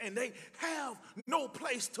out of it, and they have no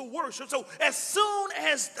place to worship. So as soon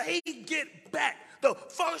as they get back, the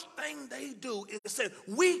first thing they do is say,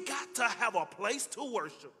 we got to have a place to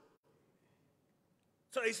worship.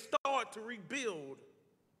 So they start to rebuild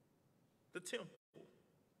the temple.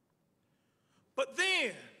 But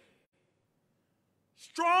then,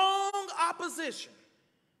 strong opposition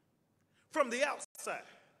from the outside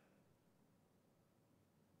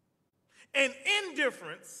and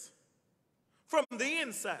indifference from the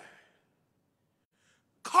inside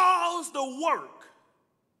caused the work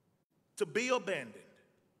to be abandoned.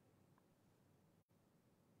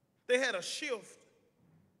 They had a shift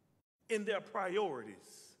in their priorities.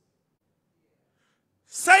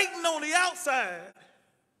 Satan on the outside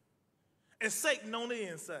and Satan on the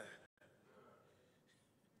inside.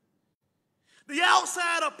 The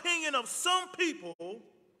outside opinion of some people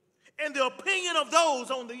and the opinion of those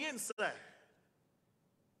on the inside.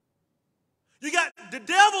 You got the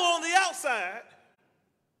devil on the outside,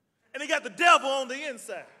 and you got the devil on the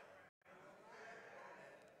inside.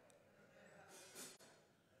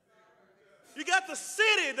 You got the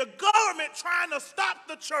city, the government trying to stop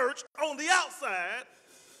the church on the outside,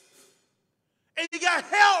 and you got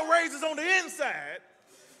hell raisers on the inside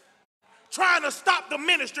trying to stop the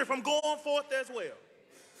ministry from going forth as well.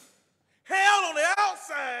 Hell on the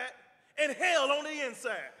outside and hell on the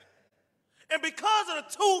inside. And because of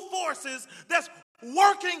the two forces that's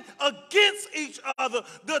working against each other,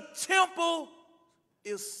 the temple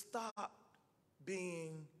is stopped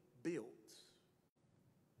being built.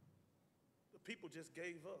 The people just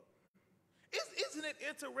gave up. Isn't it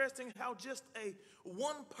interesting how just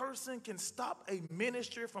one person can stop a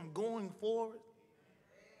ministry from going forward?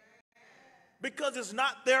 Because it's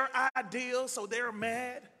not their idea, so they're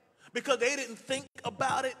mad. Because they didn't think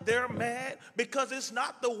about it, they're mad. Because it's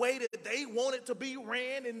not the way that they want it to be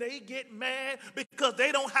ran, and they get mad. Because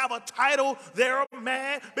they don't have a title, they're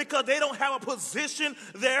mad. Because they don't have a position,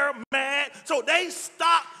 they're mad. So they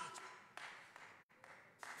stop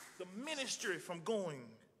the ministry from going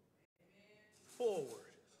forward.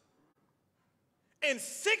 In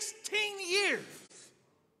 16 years,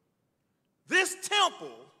 this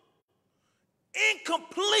temple,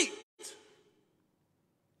 incomplete,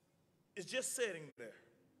 is just sitting there.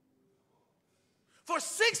 For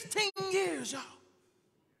 16 years, y'all,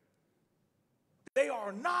 they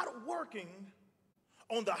are not working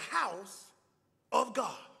on the house of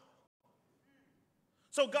God.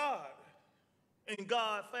 So God, in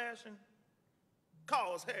God fashion,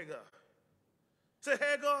 calls Haggai. Say,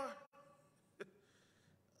 Haggai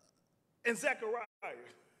and Zechariah,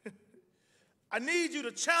 I need you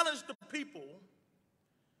to challenge the people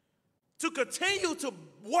to continue to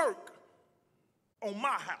work on my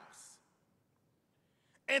house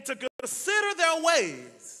and to consider their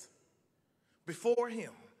ways before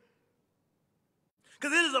him.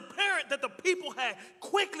 Because it is apparent that the people had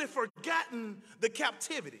quickly forgotten the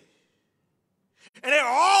captivity. And they're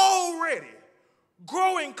already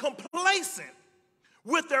growing complacent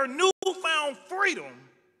with their newfound freedom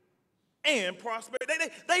and prosperity.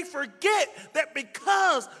 They forget that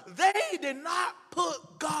because they did not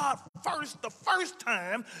put God first the first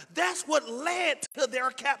time, that's what led to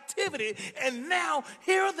their captivity. And now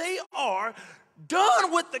here they are,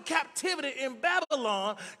 done with the captivity in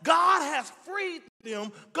Babylon. God has freed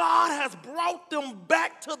them. God has brought them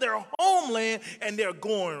back to their homeland, and they're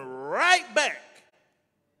going right back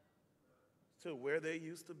to where they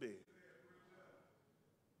used to be.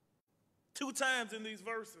 2 times in these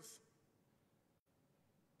verses,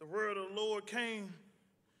 the word of the Lord came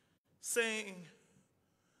saying,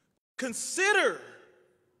 consider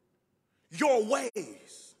your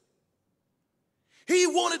ways. He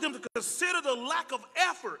wanted them to consider the lack of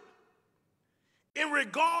effort in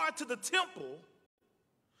regard to the temple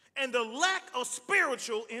and the lack of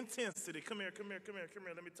spiritual intensity. Come here. Let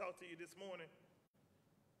me talk to you this morning.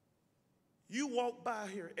 You walk by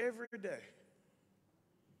here every day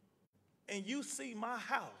and you see my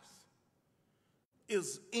house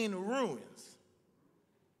is in ruins,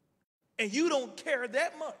 and you don't care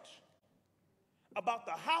that much about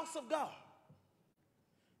the house of God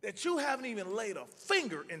that you haven't even laid a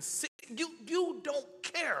finger in. You don't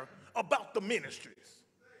care about the ministries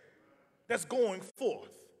that's going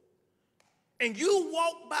forth. And you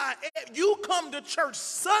walk by, you come to church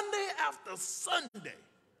Sunday after Sunday,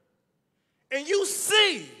 and you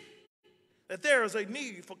see that there is a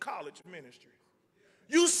need for college ministry.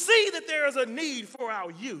 You see that there is a need for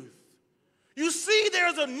our youth. You see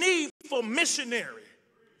there's a need for missionary.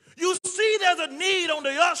 You see there's a need on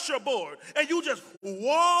the usher board, and you just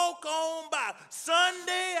walk on by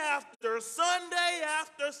Sunday after Sunday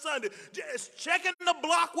after Sunday, just checking the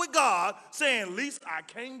block with God, saying, at least I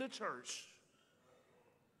came to church.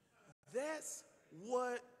 That's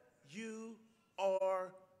what you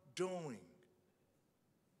are doing.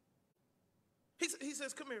 He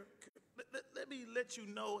says, come here, let me let you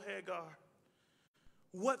know, Haggai,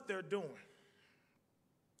 what they're doing.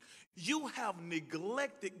 You have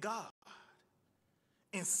neglected God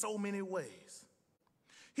in so many ways.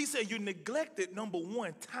 He said you neglected, number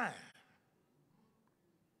one, time.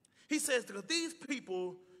 He says that these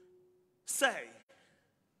people say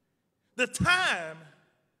the time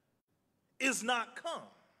is not come.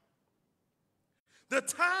 The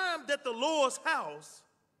time that the Lord's house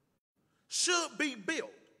should be built.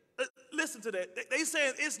 Listen to that. They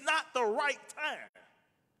saying it's not the right time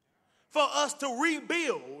for us to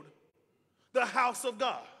rebuild the house of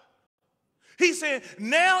God. He's saying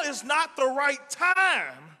now is not the right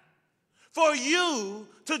time for you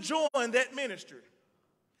to join that ministry.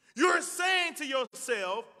 You're saying to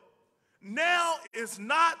yourself, now is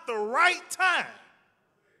not the right time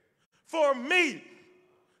for me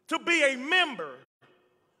to be a member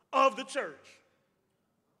of the church.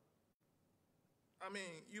 I mean,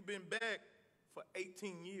 you've been back for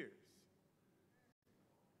 18 years.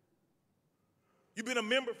 You've been a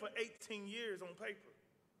member for 18 years on paper.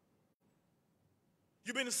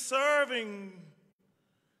 You've been serving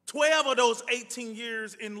 12 of those 18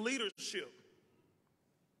 years in leadership.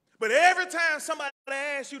 But every time somebody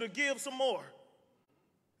asks you to give some more,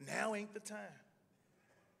 now ain't the time.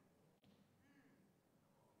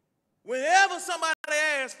 Whenever somebody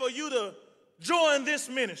asks for you to join this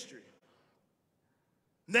ministry,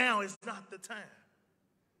 now is not the time.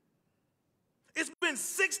 It's been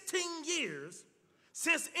 16 years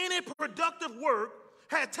since any productive work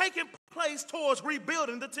had taken place towards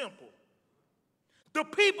rebuilding the temple. The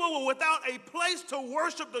people were without a place to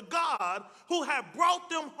worship the God who had brought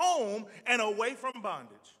them home and away from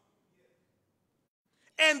bondage.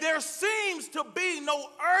 And there seems to be no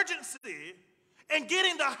urgency in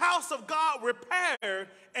getting the house of God repaired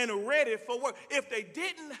and ready for work. If they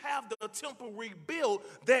didn't have the temple rebuilt,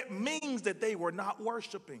 that means that they were not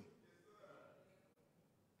worshiping.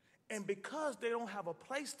 And because they don't have a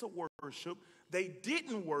place to worship, they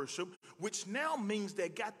didn't worship, which now means they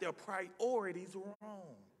got their priorities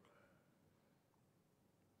wrong.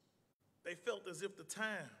 They felt as if the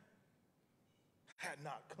time had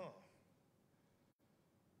not come.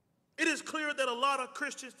 It is clear that a lot of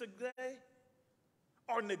Christians today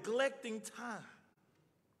are neglecting time.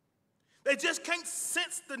 They just can't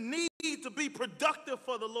sense the need to be productive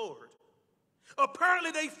for the Lord.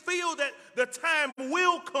 Apparently, they feel that the time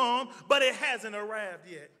will come, but it hasn't arrived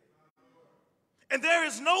yet. And there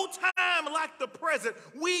is no time like the present.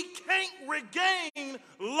 We can't regain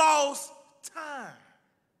lost time.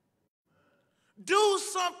 Do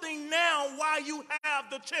something now while you have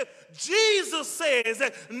the chance. Jesus says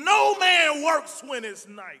that no man works when it's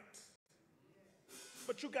night.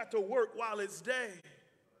 But you got to work while it's day.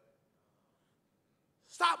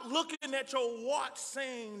 Stop looking at your watch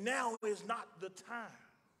saying now is not the time.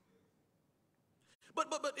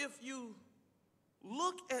 But if you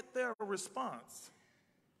look at their response,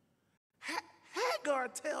 Haggai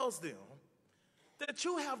tells them that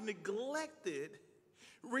you have neglected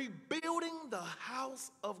rebuilding the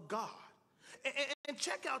house of God. And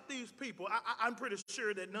check out these people. I'm pretty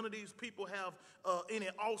sure that none of these people have any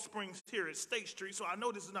offsprings here at State Street, so I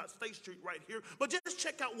know this is not State Street right here. But just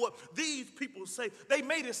check out what these people say. They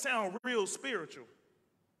made it sound real spiritual.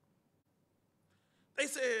 They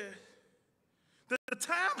said, the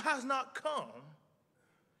time has not come,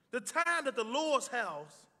 the time that the Lord's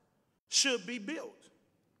house should be built.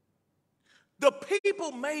 The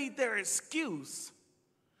people made their excuse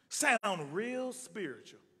sound real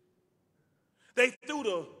spiritual. They threw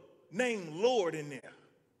the name Lord in there.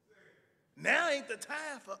 Now ain't the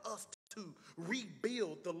time for us to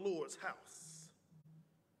rebuild the Lord's house.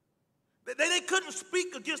 They couldn't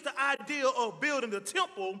speak against the idea of building the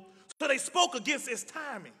temple, so they spoke against its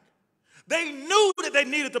timing. They knew that they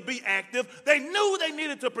needed to be active. They knew they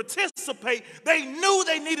needed to participate. They knew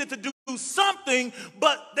they needed to do something,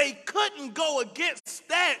 but they couldn't go against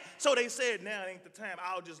that, so they said, now ain't the time.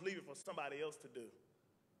 I'll just leave it for somebody else to do.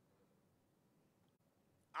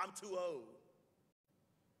 I'm too old.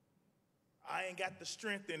 I ain't got the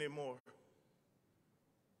strength anymore.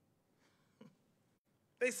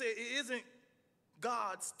 They say it isn't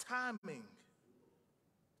God's timing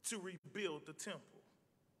to rebuild the temple.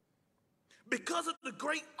 Because of the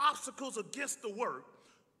great obstacles against the work,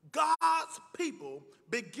 God's people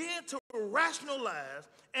began to rationalize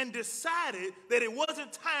and decided that it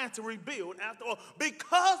wasn't time to rebuild after all.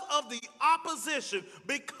 Because of the opposition,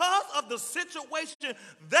 because of the situation,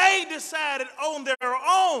 they decided on their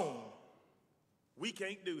own, we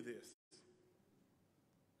can't do this.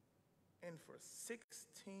 And for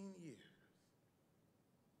 16 years,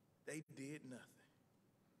 they did nothing.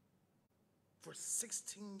 For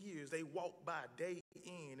 16 years, they walked by day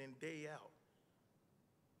in and day out.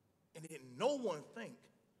 And then no one think,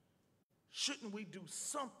 shouldn't we do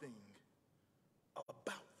something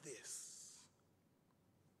about this?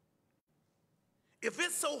 If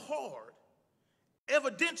it's so hard,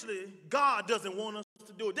 evidently God doesn't want us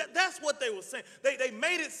to do it. That's what they were saying. They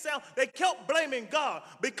made it sound, they kept blaming God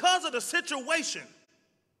because of the situation,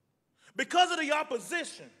 because of the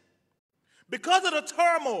opposition, because of the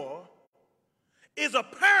turmoil. It's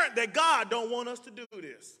apparent that God don't want us to do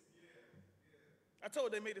this. I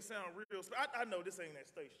told they made it sound real. I know this ain't at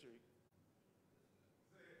State Street.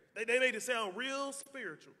 They made it sound real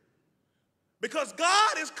spiritual. Because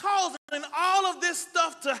God is causing all of this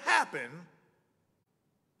stuff to happen,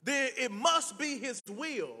 then it must be his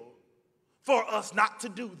will for us not to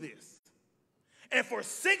do this. And for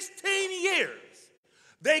 16 years,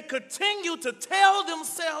 they continue to tell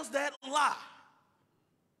themselves that lie.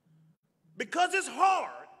 Because it's hard,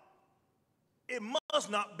 it must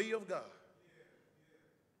not be of God.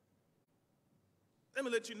 Let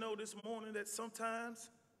me let you know this morning that sometimes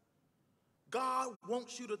God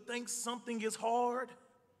wants you to think something is hard,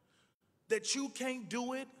 that you can't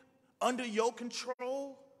do it under your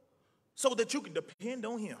control, so that you can depend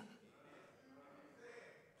on him.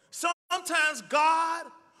 Sometimes God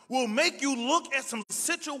will make you look at some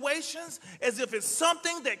situations as if it's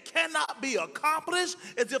something that cannot be accomplished,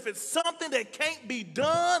 as if it's something that can't be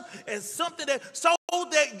done, as something that, so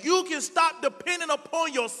that you can stop depending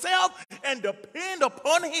upon yourself and depend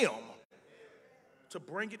upon him to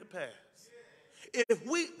bring it to pass. If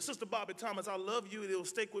we, Sister Bobby Thomas, I love you, it'll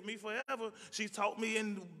stick with me forever. She taught me,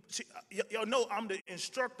 y'all know I'm the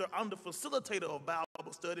instructor, I'm the facilitator of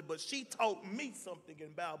Bible study, but she taught me something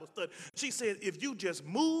in Bible study. She said, if you just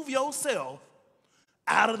move yourself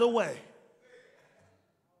out of the way.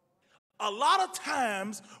 A lot of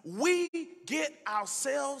times we get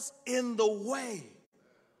ourselves in the way.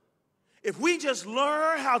 If we just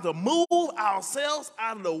learn how to move ourselves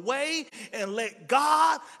out of the way and let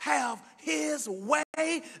God have his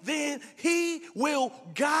way, then he will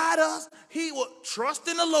guide us. He will trust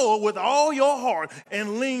in the Lord with all your heart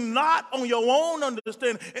and lean not on your own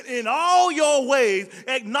understanding. And in all your ways,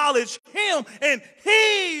 acknowledge him and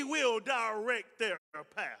he will direct their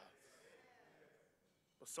path.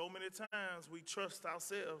 But so many times we trust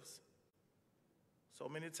ourselves. So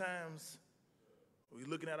many times we're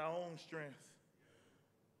looking at our own strength.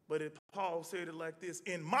 But if Paul said it like this,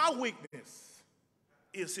 in my weakness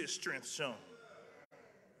is his strength shown.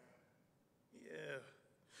 Yeah.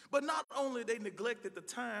 But not only they neglected the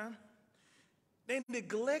time, they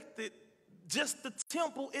neglected just the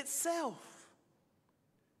temple itself.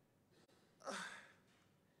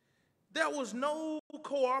 There was no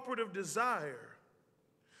cooperative desire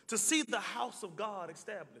to see the house of God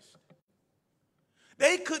established.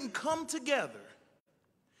 They couldn't come together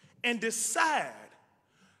and decide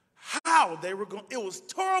how they were going. It was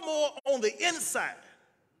turmoil on the inside.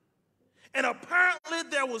 And apparently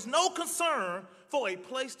there was no concern for a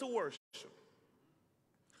place to worship.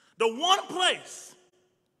 The one place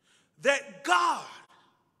that God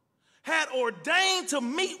had ordained to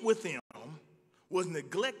meet with them was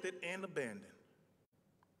neglected and abandoned.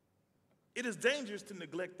 It is dangerous to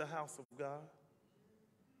neglect the house of God.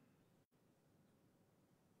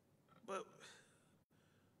 But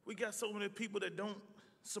we got so many people that don't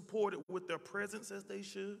support it with their presence as they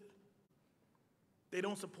should. They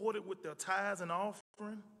don't support it with their tithes and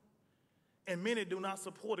offering. And many do not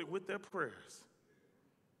support it with their prayers.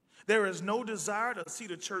 There is no desire to see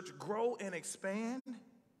the church grow and expand,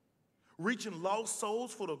 reaching lost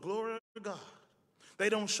souls for the glory of God. They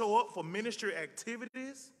don't show up for ministry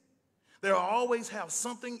activities. They always have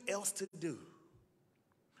something else to do.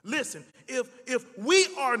 Listen, if we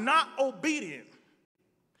are not obedient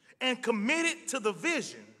and committed to the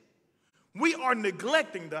vision, we are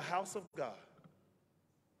neglecting the house of God.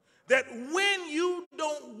 That when you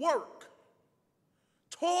don't work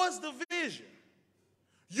towards the vision,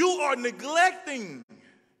 you are neglecting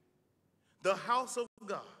the house of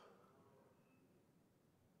God.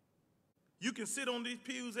 You can sit on these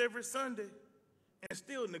pews every Sunday and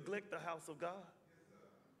still neglect the house of God.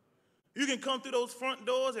 You can come through those front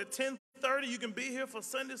doors at 10:30. You can be here for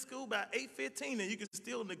Sunday school by 8:15, and you can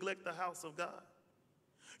still neglect the house of God.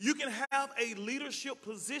 You can have a leadership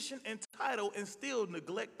position and title and still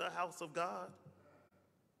neglect the house of God.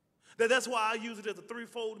 That's why I use it as a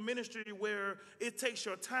threefold ministry where it takes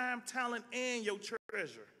your time, talent, and your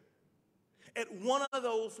treasure. And one of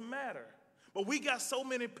those matter. But we got so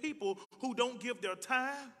many people who don't give their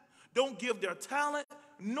time, don't give their talent,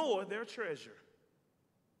 nor their treasure.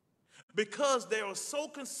 Because they are so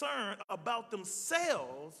concerned about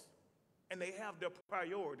themselves and they have their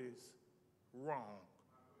priorities wrong.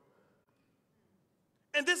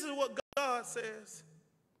 And this is what God says.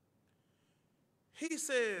 He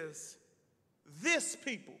says, this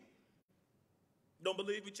people, don't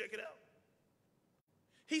believe me, check it out.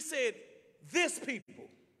 He said, this people.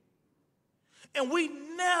 And we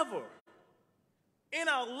never in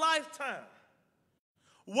our lifetime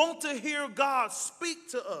want to hear God speak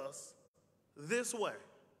to us this way.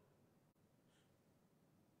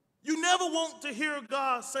 You never want to hear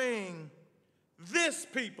God saying, this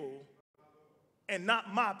people and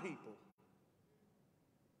not my people.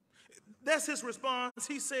 That's his response.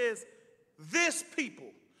 He says, this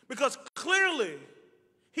people, because clearly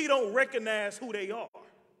he don't recognize who they are.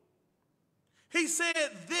 He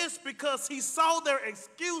said this because he saw their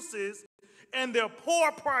excuses and their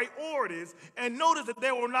poor priorities and noticed that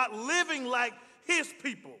they were not living like his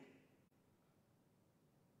people.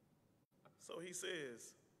 So he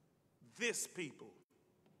says, this people.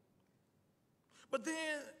 But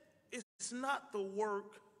then it's not the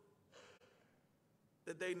work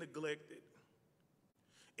that they neglected.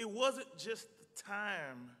 It wasn't just the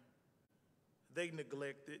time they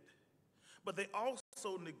neglected, but they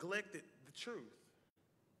also neglected the truth.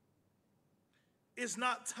 It's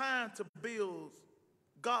not time to build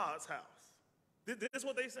God's house. This is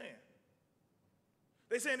what they're saying.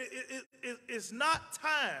 They're saying it's not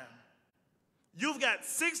time You've got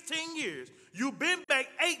 16 years. You've been back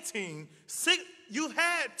 18. You've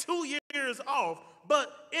had 2 years off.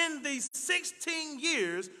 But in these 16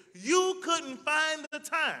 years, you couldn't find the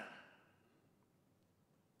time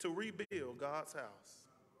to rebuild God's house.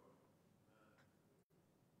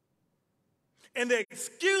 And the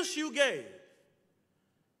excuse you gave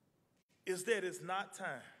is that it's not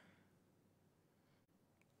time.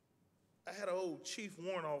 I had an old chief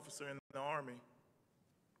warrant officer in the Army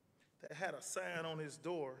that had a sign on his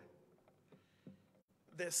door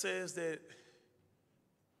that says that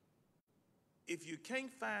if you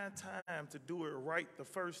can't find time to do it right the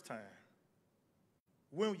first time,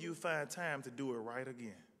 when will you find time to do it right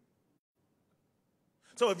again?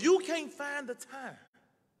 So if you can't find the time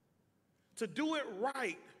to do it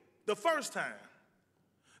right the first time,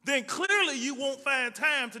 then clearly you won't find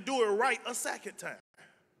time to do it right a second time.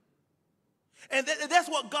 And that's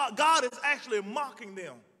what God is actually mocking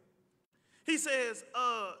them. He says,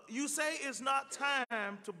 you say it's not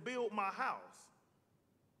time to build my house.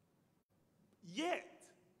 Yet,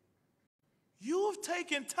 you've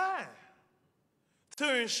taken time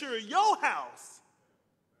to ensure your house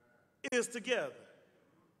is together.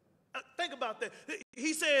 Think about that.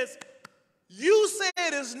 He says, you said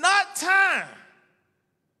it's not time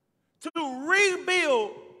to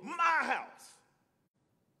rebuild my house.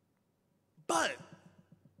 But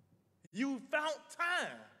you found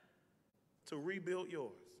time to rebuild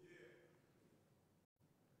yours.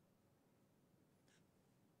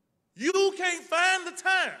 You can't find the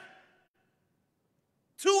time.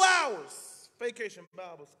 2 hours, vacation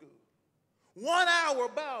Bible school. 1 hour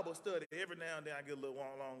Bible study. Every now and then I get a little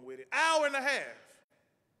along with it. Hour and a half.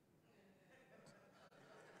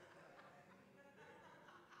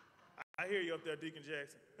 I hear you up there, Deacon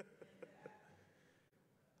Jackson.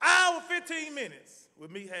 Hour, 15 minutes with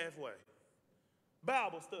me halfway.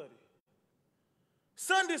 Bible study.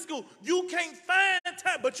 Sunday school. You can't find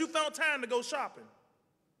time, but you found time to go shopping.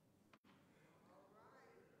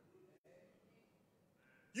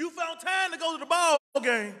 You found time to go to the ball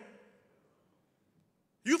game.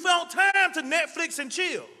 You found time to Netflix and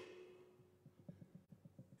chill.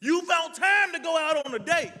 You found time to go out on a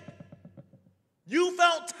date. You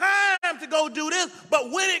found time to go do this,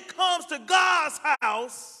 but when it comes to God's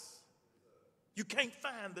house, you can't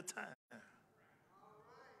find the time.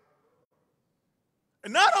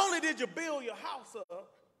 And not only did you build your house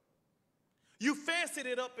up, you fancied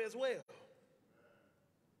it up as well.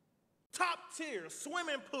 Top tier,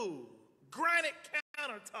 swimming pool, granite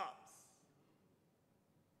countertops.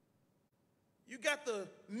 You got the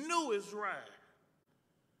newest ride,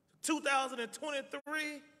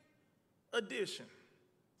 2023 edition.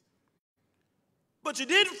 But you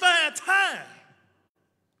didn't find time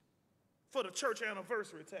for the church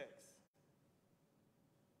anniversary tax.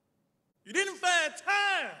 You didn't find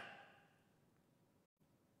time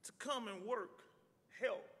to come and work,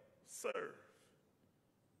 help, serve.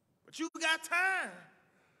 But you got time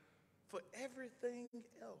for everything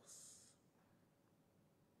else.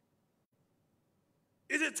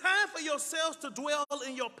 Is it time for yourselves to dwell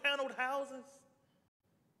in your paneled houses?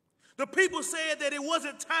 The people said that it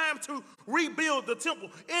wasn't time to rebuild the temple.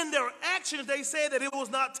 In their actions, they said that it was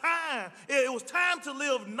not time. It was time to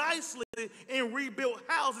live nicely in rebuilt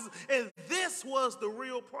houses. And this was the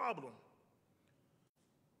real problem.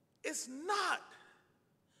 It's not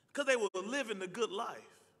because they were living the good life.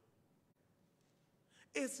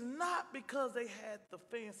 It's not because they had the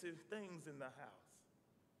fancy things in the house.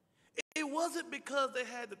 It wasn't because they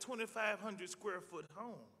had the 2,500 square foot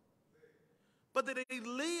home, but that they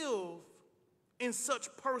lived in such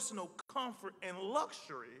personal comfort and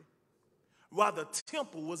luxury while the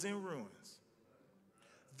temple was in ruins.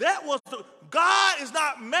 God is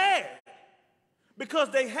not mad because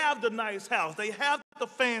they have the nice house, they have the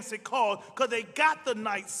fancy cars, because they got the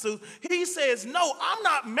nice suits. He says, no, I'm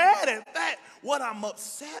not mad at that. What I'm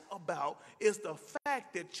upset about is the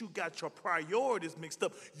fact that you got your priorities mixed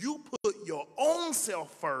up. You put your own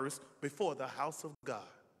self first before the house of God.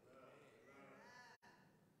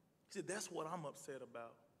 He said, that's what I'm upset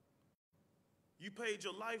about. You paid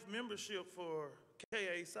your life membership for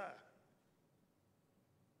KA Psi.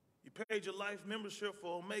 You paid your life membership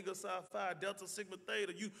for Omega Psi Phi, Delta Sigma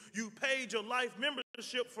Theta. You paid your life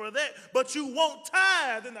membership for that, but you won't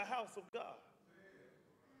tithe in the house of God.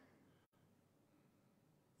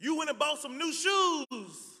 You went and bought some new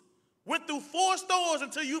shoes, went through 4 stores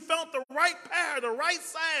until you found the right pair, the right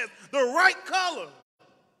size, the right color.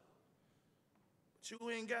 But you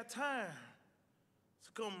ain't got time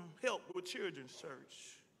to come help with children's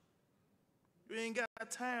church. You ain't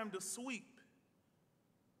got time to sweep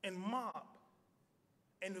and mop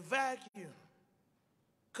and vacuum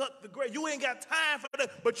cut the grass. You ain't got time for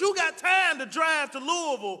that. But you got time to drive to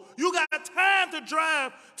Louisville. You got time to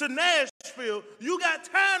drive to Nashville. You got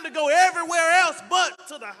time to go everywhere else but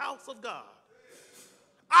to the house of God.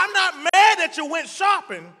 I'm not mad that you went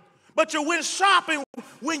shopping, but you went shopping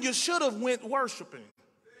when you should have went worshiping.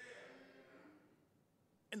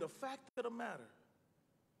 And the fact of the matter,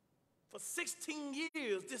 for 16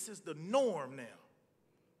 years, this is the norm now.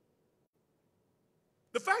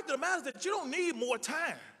 The fact of the matter is that you don't need more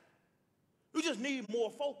time. You just need more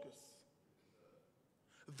focus.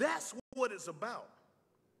 That's what it's about.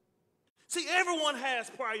 See, everyone has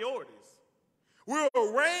priorities. We'll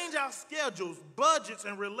arrange our schedules, budgets,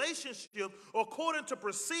 and relationships according to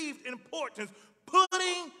perceived importance.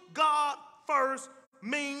 Putting God first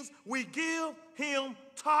means we give him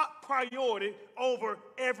top priority over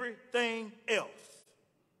everything else.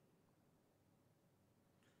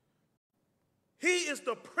 He is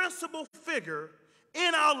the principal figure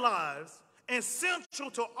in our lives and central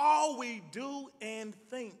to all we do and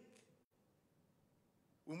think.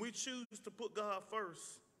 When we choose to put God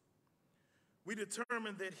first, we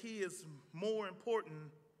determine that he is more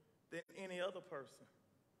important than any other person.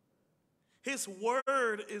 His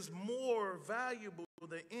word is more valuable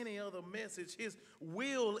than any other message. His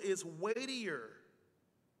will is weightier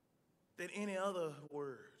than any other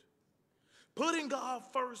word. Putting God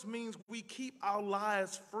first means we keep our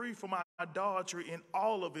lives free from idolatry in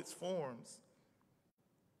all of its forms.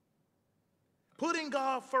 Putting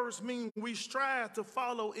God first means we strive to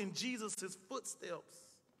follow in Jesus' footsteps.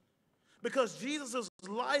 Because Jesus'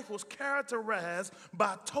 life was characterized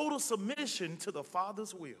by total submission to the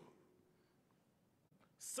Father's will,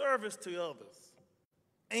 service to others,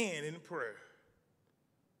 and in prayer.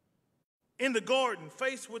 In the garden,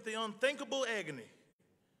 faced with the unthinkable agony,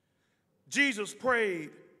 Jesus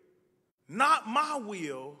prayed, "Not my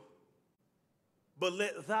will, but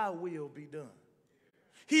let thy will be done."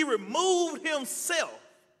 He removed himself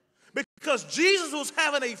because Jesus was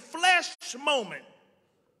having a flesh moment.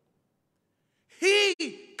 He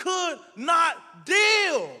could not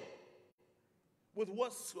deal with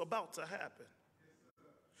what's about to happen.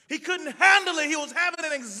 He couldn't handle it. He was having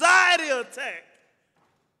an anxiety attack.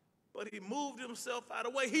 But he moved himself out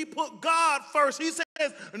of the way. He put God first. He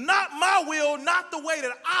says, "Not my will, not the way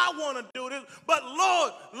that I want to do this, but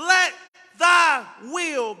Lord, let thy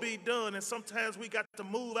will be done." And sometimes we got to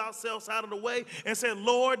move ourselves out of the way and say,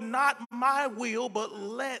 "Lord, not my will, but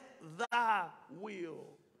let thy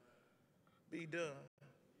will be done."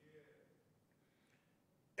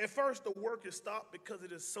 At first, the work is stopped because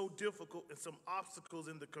it is so difficult and some obstacles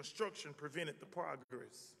in the construction prevented the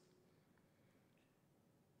progress.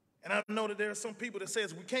 And I know that there are some people that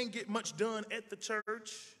says we can't get much done at the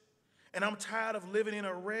church, and I'm tired of living in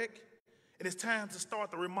a wreck, and it's time to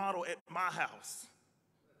start the remodel at my house.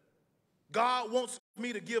 God wants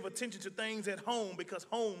me to give attention to things at home because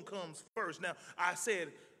home comes first. Now, I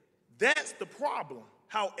said that's the problem.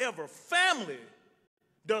 However, family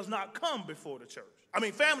does not come before the church.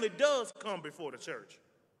 Family does come before the church.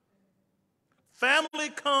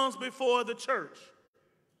 Family comes before the church.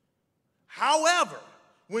 However,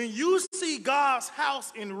 when you see God's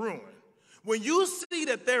house in ruin, when you see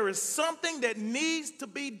that there is something that needs to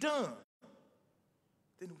be done,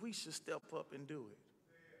 then we should step up and do it.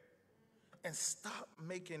 And stop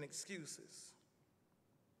making excuses.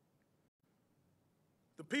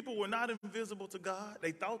 The people were not invisible to God.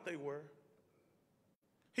 They thought they were.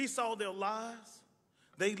 He saw their lives.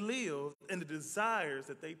 They lived in the desires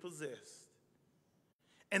that they possessed.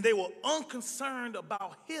 And they were unconcerned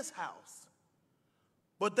about his house.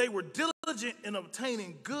 But they were diligent in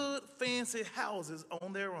obtaining good, fancy houses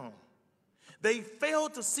on their own. They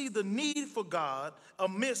failed to see the need for God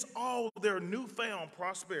amidst all their newfound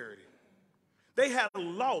prosperity. They had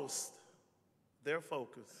lost their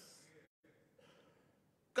focus.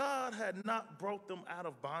 God had not brought them out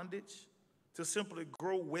of bondage to simply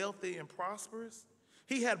grow wealthy and prosperous.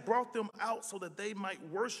 He had brought them out so that they might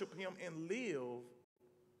worship him and live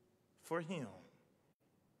for him.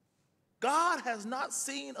 God has not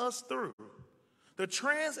seen us through the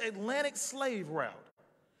transatlantic slave route,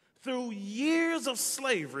 through years of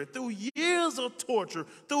slavery, through years of torture,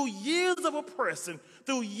 through years of oppression,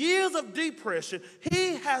 through years of depression.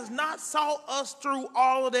 He has not saw us through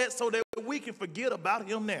all of that so that we can forget about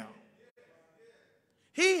him now.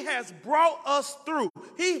 He has brought us through.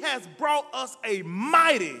 He has brought us a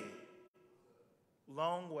mighty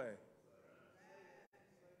long way.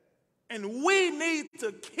 And we need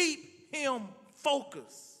to keep him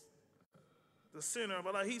focused. The center of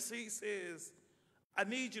our life. He says, "I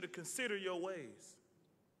need you to consider your ways."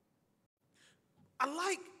 I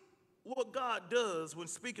like what God does when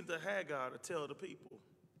speaking to Haggai to tell the people.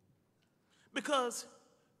 Because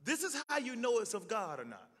this is how you know it's of God or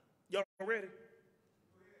not. Y'all ready?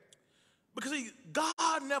 Because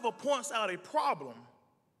God never points out a problem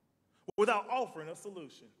without offering a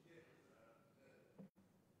solution.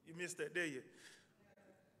 You missed that, did you?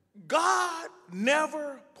 God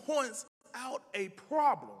never points out a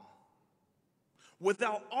problem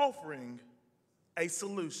without offering a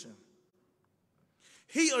solution.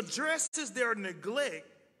 He addresses their neglect,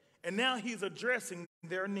 and now he's addressing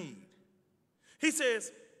their need. He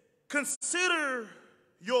says, consider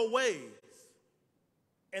your ways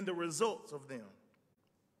and the results of them.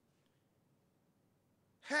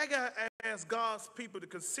 Haggai asked God's people to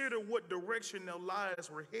consider what direction their lives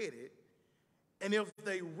were headed and if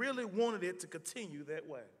they really wanted it to continue that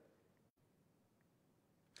way.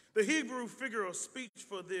 The Hebrew figure of speech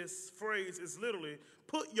for this phrase is literally,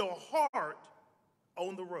 put your heart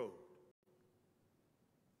on the road.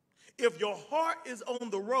 If your heart is on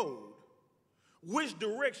the road, which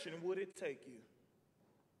direction would it take you?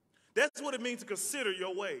 That's what it means to consider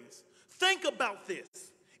your ways. Think about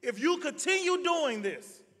this. If you continue doing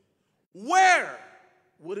this, where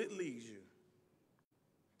would it lead you?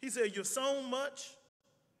 He said, you sow much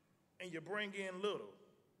and you bring in little.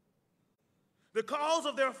 The cause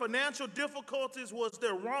of their financial difficulties was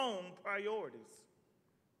their wrong priorities.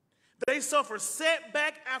 They suffered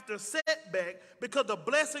setback after setback because the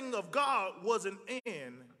blessing of God wasn't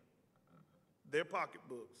in their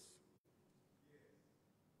pocketbooks.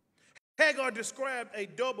 Haggai described a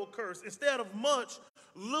double curse. Instead of much,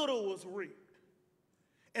 little was reaped.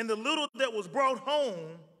 And the little that was brought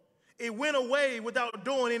home, it went away without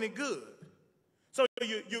doing any good. So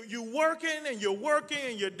you're working and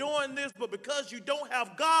you're doing this, but because you don't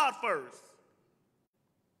have God first,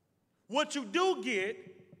 what you do get,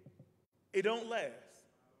 it don't last.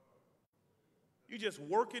 You're just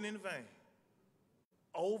working in vain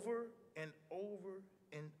over and over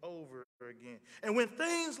and over again. And when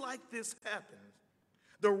things like this happen,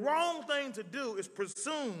 the wrong thing to do is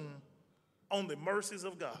presume on the mercies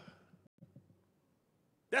of God.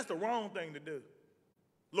 That's the wrong thing to do.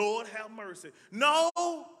 Lord, have mercy. No,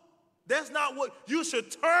 that's not what. You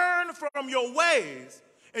should turn from your ways,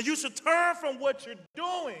 and you should turn from what you're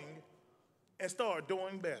doing and start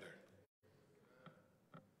doing better.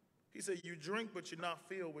 He said, you drink, but you're not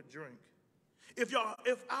filled with drink. If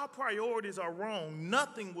our priorities are wrong,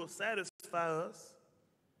 nothing will satisfy us.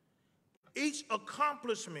 Each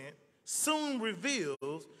accomplishment soon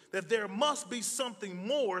reveals that there must be something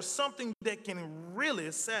more, something that can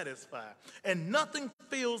really satisfy. And nothing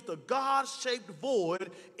fills the God-shaped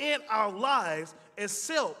void in our lives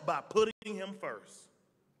except by putting him first.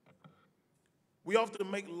 We often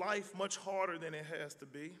make life much harder than it has to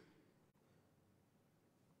be.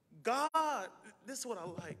 God, this is what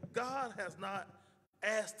I like. God has not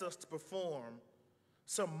asked us to perform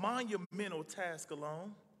some monumental task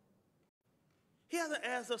alone. He hasn't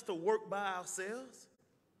asked us to work by ourselves.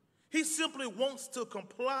 He simply wants to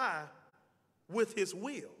comply with his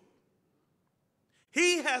will.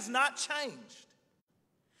 He has not changed.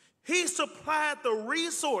 He supplied the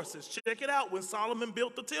resources. Check it out. When Solomon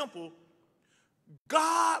built the temple,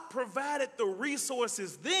 God provided the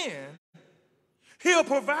resources then. He'll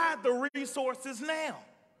provide the resources now.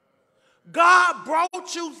 God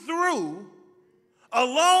brought you through a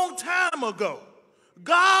long time ago.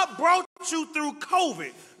 God brought you through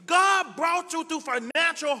COVID. God brought you through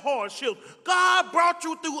financial hardship. God brought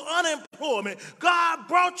you through unemployment. God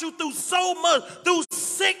brought you through so much, through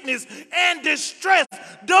sickness and distress.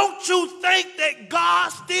 Don't you think that God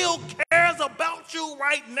still cares about you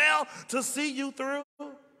right now to see you through?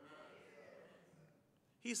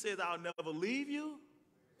 He says, I'll never leave you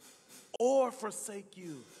or forsake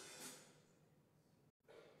you.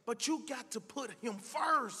 But you got to put him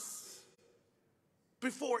first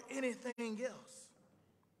before anything else.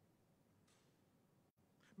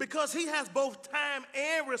 Because he has both time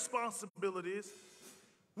and responsibilities,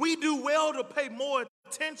 we do well to pay more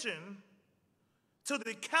attention to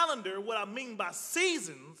the calendar, what I mean by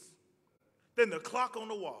seasons, than the clock on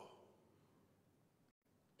the wall.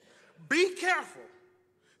 Be careful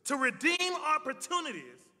to redeem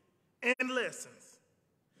opportunities and lessons.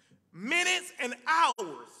 Minutes and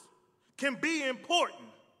hours can be important,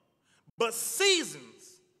 but seasons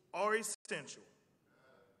are essential.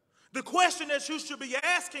 The question that you should be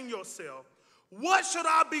asking yourself, what should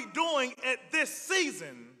I be doing at this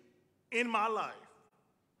season in my life?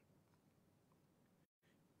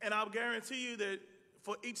 And I'll guarantee you that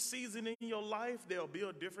for each season in your life, there'll be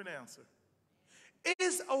a different answer.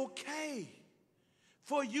 It's okay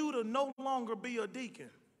for you to no longer be a deacon.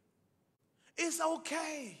 It's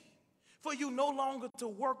okay for you no longer to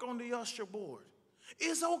work on the usher board.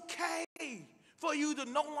 It's okay for you to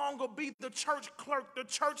no longer be the church clerk, the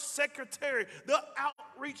church secretary, the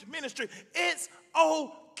outreach ministry. It's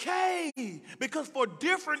okay, because for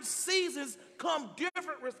different seasons come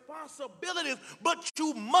different responsibilities, but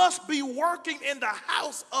you must be working in the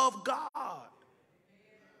house of God.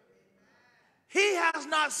 He has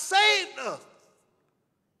not saved us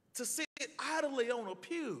to sit idly on a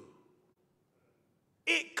pew.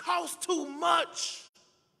 It costs too much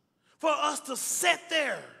for us to sit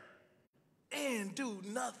there and do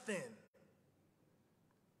nothing.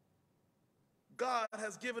 God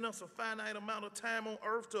has given us a finite amount of time on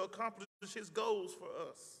earth to accomplish his goals for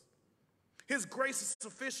us. His grace is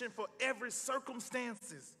sufficient for every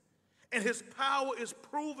circumstances, and his power is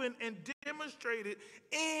proven and demonstrated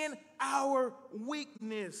in our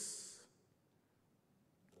weakness.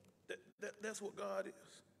 That's what God is.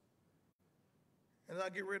 And as I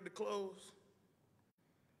get ready to close,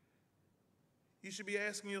 you should be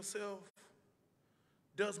asking yourself,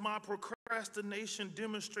 does my procrastination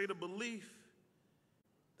demonstrate a belief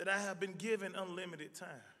that I have been given unlimited time?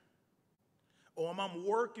 Or am I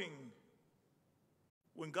working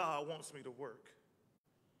when God wants me to work?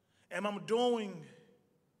 Am I doing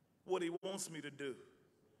what he wants me to do?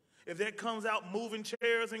 If that comes out moving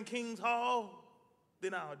chairs in King's Hall,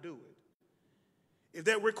 then I'll do it. If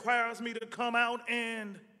that requires me to come out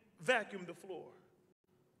and vacuum the floor,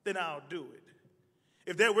 then I'll do it.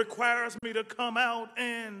 If that requires me to come out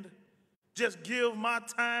and just give my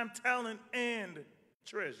time, talent, and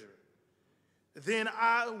treasure, then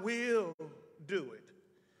I will do it.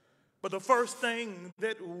 But the first thing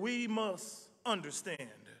that we must understand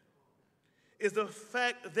is the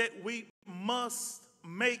fact that we must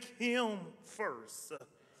make him first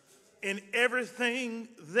in everything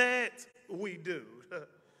that we do.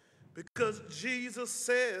 Because Jesus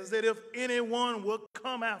says that if anyone will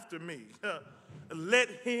come after me, let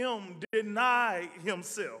him deny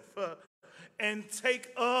himself and take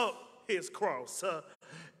up his cross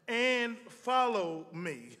and follow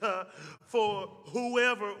me. For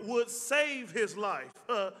whoever would save his life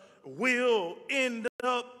will end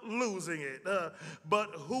up losing it.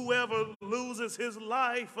 But whoever loses his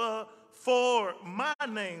life for my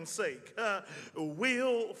name's sake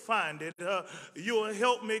will find it. You'll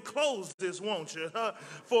help me close this, won't you?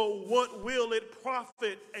 For what will it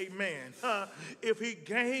profit a man if he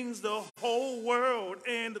gains the whole world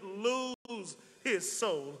and lose his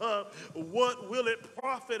soul? What will it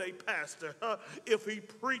profit a pastor if he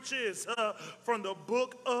preaches from the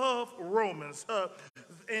book of Romans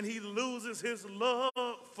and he loses his love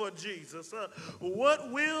for Jesus?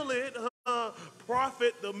 What will it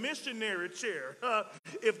profit the missionary chair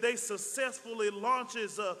if they successfully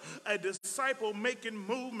launches a disciple-making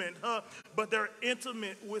movement, but their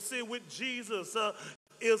intimate with Jesus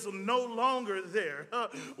is no longer there?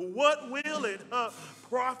 What will it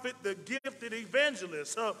profit the gifted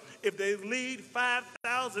evangelist if they lead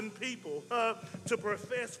 5,000 people to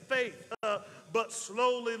profess faith, but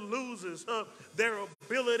slowly loses their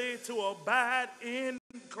ability to abide in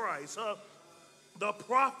Christ? The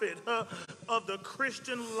profit of the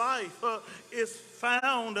Christian life is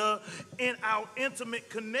found in our intimate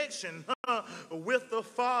connection with the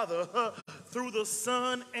Father through the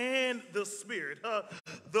Son and the Spirit.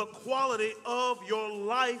 The quality of your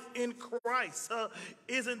life in Christ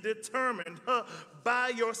isn't determined by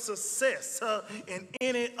your success in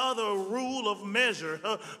any other rule of measure,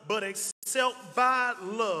 but except by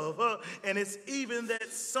love. And it's even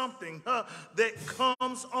that something that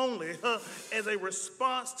comes only as a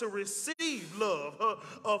response to receive love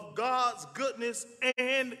of God's goodness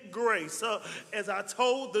and grace. As I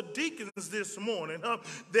told the deacons this morning,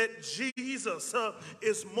 that Jesus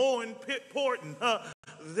is more important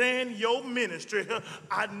than your ministry.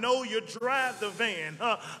 I know you drive the van.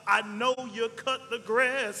 I know you cut the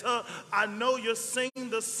grass. I know you sing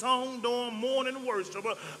the song during morning worship.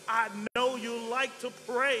 I know you like to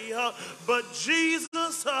pray. But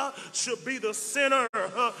Jesus should be the center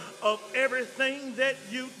of everything that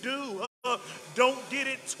you do. Don't get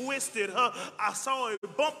it twisted. I saw a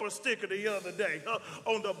bumper sticker the other day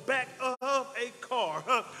on the back of a car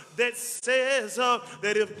that says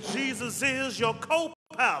that if Jesus is your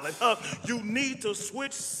co-pilot, you need to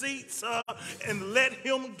switch seats and let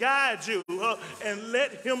him guide you and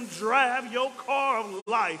let him drive your car of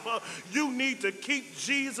life. You need to keep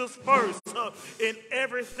Jesus first in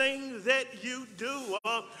everything that you do,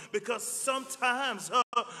 because sometimes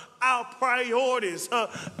our priorities,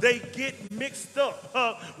 they get mixed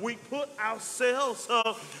up. We put ourselves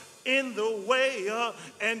in the way.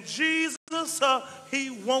 And Jesus, he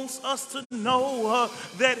wants us to know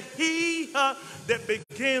that he that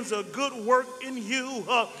begins a good work in you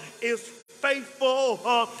is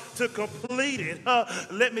faithful to complete it.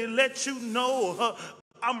 Let me let you know,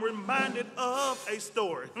 I'm reminded of a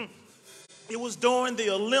story. It was during the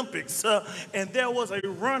Olympics, and there was a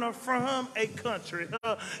runner from a country.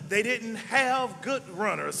 They didn't have good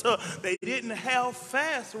runners. They didn't have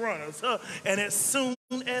fast runners. And as soon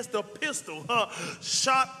as the pistol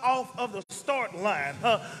shot off of the start line,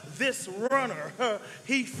 this runner,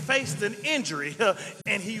 he faced an injury,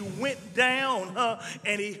 and he went down,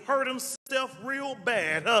 and he hurt himself real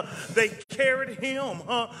bad. They carried him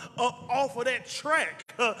up off of that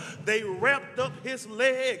track. They wrapped up his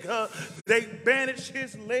leg. They bandaged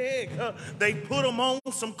his leg. They put him on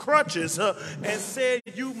some crutches and said,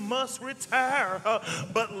 you must retire.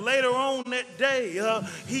 But later on that day,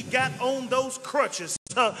 he got on those crutches.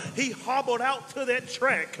 He hobbled out to that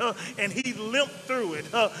track and he limped through it.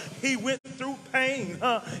 He went through pain.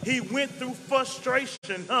 He went through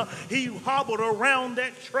frustration. He hobbled around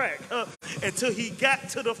that track until he got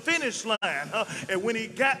to the finish line. And when he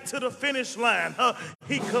got to the finish line,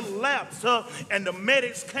 he collapsed and the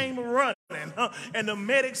medics came running. And the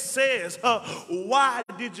medic says, why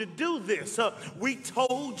did you do this? We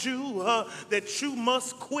told you that you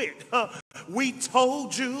must quit. We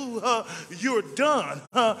told you you're done.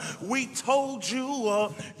 We told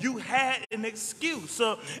you you had an excuse.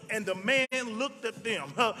 And the man looked at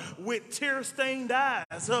them with tear-stained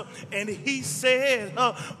eyes and he said,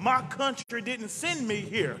 my country didn't send me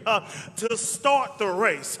here to start the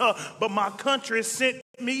race, but my country sent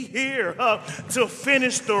me here to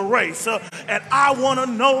finish the race. And I want to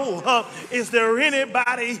know, is there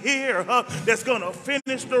anybody here that's going to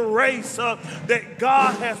finish the race that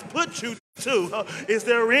God has put you to? Is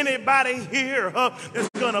there anybody here that's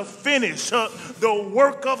going to finish the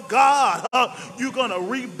work of God? You're going to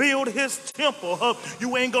rebuild his temple.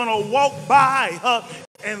 You ain't going to walk by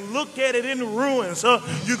and look at it in ruins.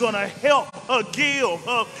 You're going to help give.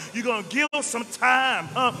 You're going to give some time.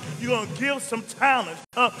 You're going to give some talent.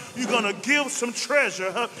 You're going to give some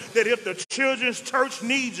treasure that if the children's church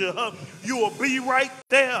needs you, you will be right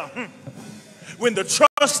there. When the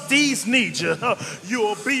trustees need you,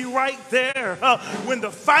 you'll be right there. When the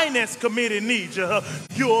finance committee needs you,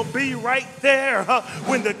 you'll be right there.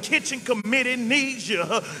 When the kitchen committee needs you,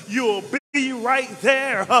 you'll be right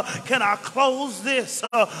there. Can I close this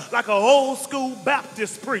like an old school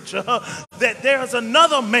Baptist preacher? That there's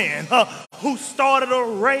another man who started a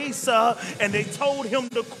race and they told him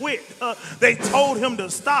to quit. They told him to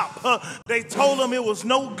stop. They told him it was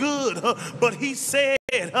no good. But he said,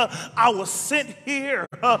 I was sent here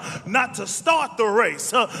not to start the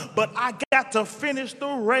race, but I got to finish the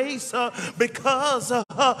race because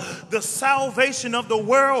the salvation of the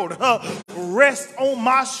world rests on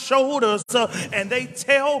my shoulders. And they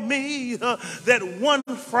tell me that one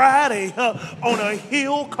Friday on a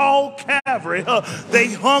hill called Calvary,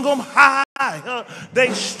 they hung him high,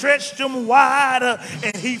 they stretched him wide,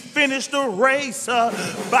 and he finished the race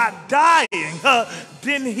by dying.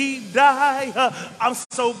 Didn't he die? I'm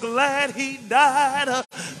so glad he died.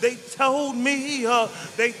 They told me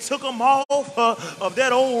they took him off of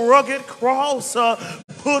that old rugged cross,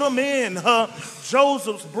 put him in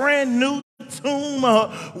Joseph's brand new tomb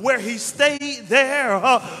where he stayed there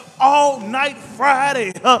all night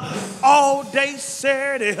Friday, all day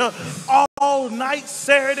Saturday, all night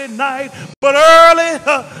Saturday night. But early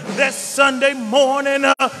that Sunday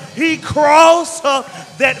morning, he crossed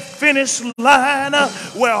that finish line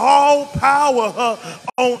where all power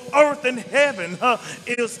on earth and heaven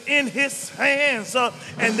is in his hands.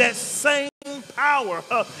 And that same power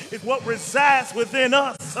is what resides within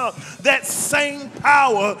us. That same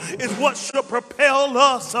power is what should propel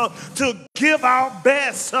us to give our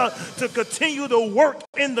best, to continue to work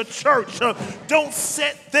in the church. Don't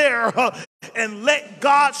sit there and let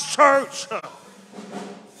God's church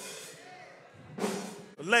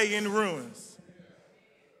lay in ruins.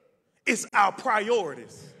 It's our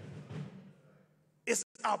priorities. It's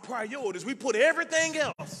our priorities. We put everything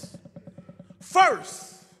else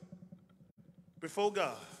first before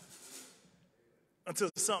God until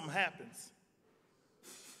something happens.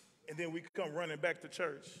 And then we come running back to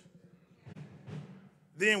church.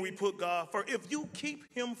 Then we put God first. If you keep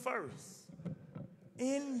him first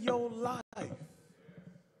in your life,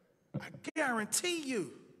 I guarantee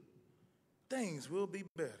you things will be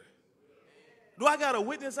better. Do I got a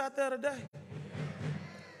witness out there today?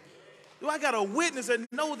 Do I got a witness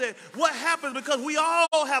that know that what happens because we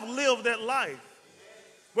all have lived that life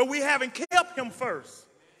where we haven't kept him first.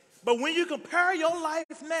 But when you compare your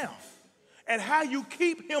life now and how you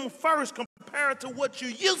keep him first compared to what you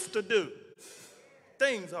used to do,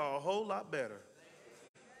 things are a whole lot better.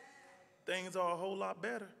 Things are a whole lot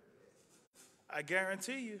better. I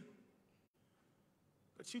guarantee you.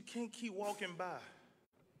 But you can't keep walking by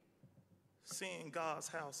seeing God's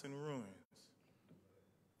house in ruins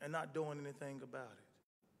and not doing anything about it.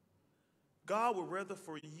 God would rather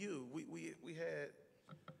for you. We had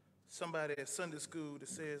somebody at Sunday school that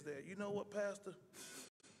says that, you know what, Pastor?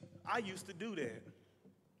 I used to do that.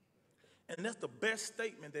 And that's the best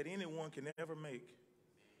statement that anyone can ever make.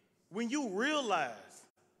 When you realize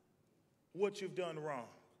what you've done wrong,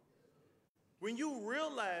 when you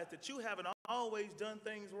realize that you haven't always done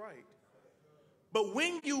things right, but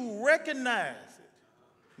when you recognize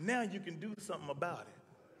it, now you can do something about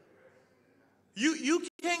it. You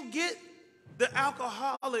can't get the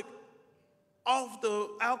alcoholic off the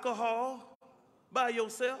alcohol by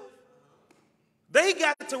yourself. They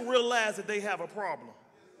got to realize that they have a problem.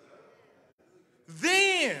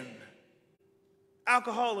 Then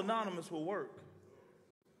Alcohol Anonymous will work.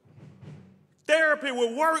 Therapy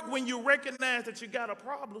will work when you recognize that you got a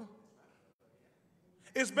problem.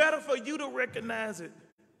 It's better for you to recognize it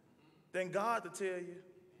than God to tell you.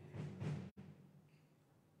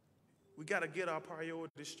 We got to get our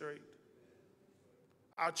priorities straight.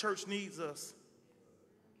 Our church needs us.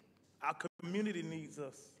 Our community needs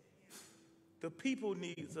us. The people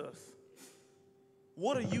needs us.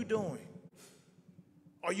 What are you doing?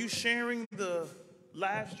 Are you sharing the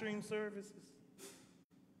live stream services?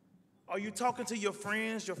 Are you talking to your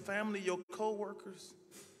friends, your family, your co-workers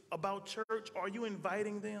about church? Are you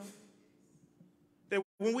inviting them? That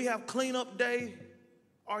when we have cleanup day,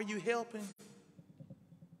 are you helping?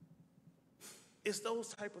 It's those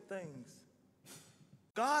type of things.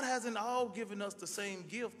 God hasn't all given us the same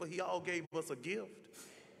gift, but he all gave us a gift.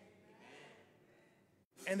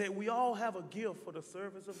 And that we all have a gift for the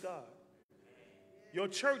service of God. Your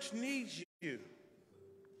church needs you.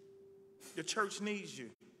 Your church needs you.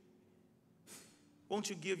 Won't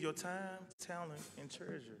you give your time, talent, and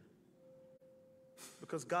treasure?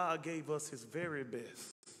 Because God gave us his very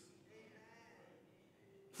best.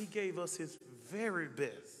 He gave us his very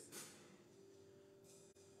best.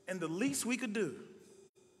 And the least we could do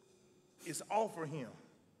is offer him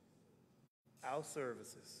our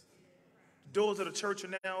services. Doors of the church are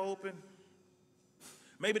now open.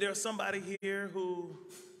 Maybe there's somebody here who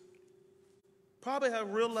probably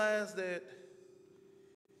have realized that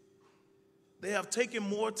they have taken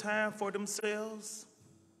more time for themselves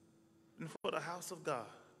than for the house of God.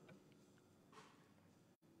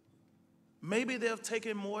 Maybe they've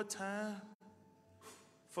taken more time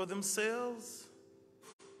for themselves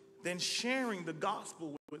than sharing the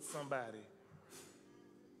gospel with somebody.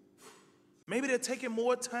 Maybe they're taking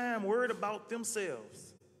more time worried about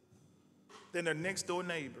themselves than their next door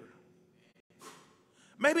neighbor.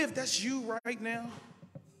 Maybe if that's you right now,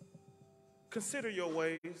 consider your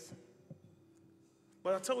ways.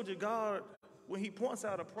 But I told you, God, when he points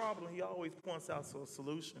out a problem, he always points out a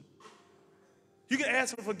solution. You can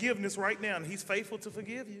ask for forgiveness right now, and he's faithful to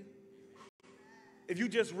forgive you. If you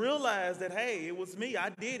just realize that, hey, it was me, I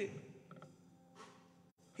did it,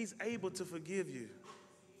 he's able to forgive you.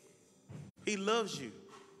 He loves you.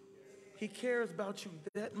 He cares about you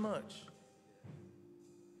that much.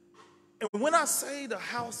 And when I say the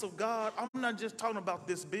house of God, I'm not just talking about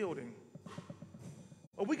this building.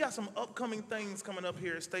 But we got some upcoming things coming up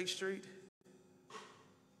here at State Street.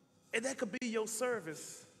 And that could be your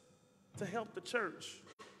service to help the church.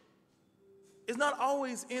 It's not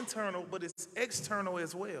always internal, but it's external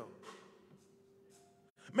as well.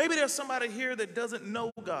 Maybe there's somebody here that doesn't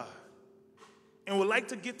know God and would like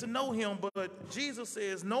to get to know him, but Jesus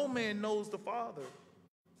says, no man knows the Father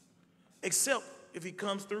except if he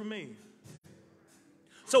comes through me.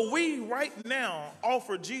 So we right now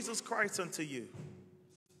offer Jesus Christ unto you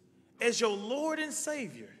as your Lord and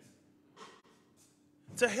Savior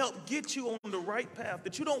to help get you on the right path,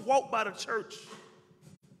 that you don't walk by the church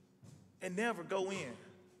and never go in.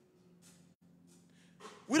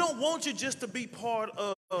 We don't want you just to be part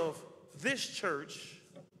of this church.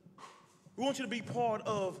 We want you to be part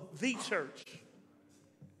of the church.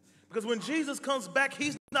 Because when Jesus comes back,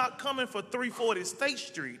 he's not coming for 340 State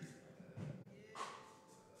Street.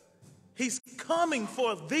 He's coming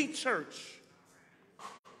for the church,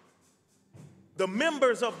 the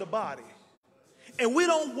members of the body. And we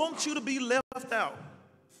don't want you to be left out.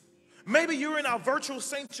 Maybe you're in our virtual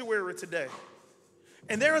sanctuary today,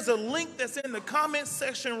 and there is a link that's in the comment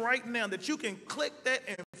section right now that you can click that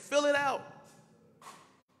and fill it out.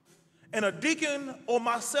 And a deacon or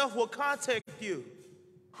myself will contact you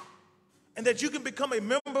and that you can become a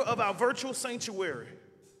member of our virtual sanctuary,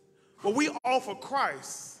 where we offer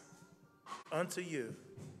Christ unto you.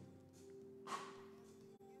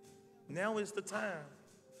 Now is the time.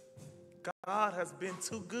 God has been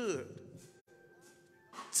too good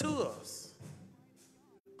to us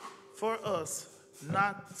for us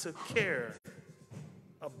not to care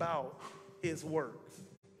about his work.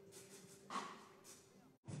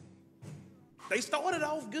 They started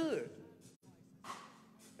off good.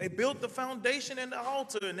 They built the foundation and the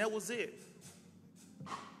altar, and that was it.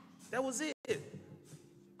 That was it.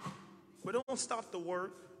 But don't stop the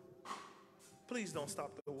work. Please don't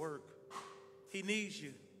stop the work. He needs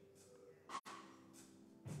you.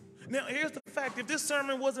 Now, here's the fact. If this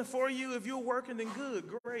sermon wasn't for you, if you're working, then good,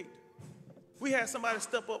 great. We had somebody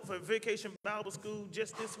step up for Vacation Bible School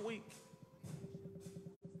just this week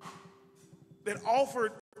that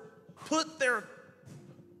offered, put their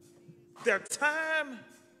time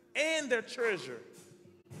and their treasure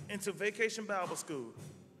into Vacation Bible School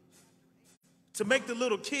to make the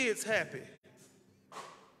little kids happy.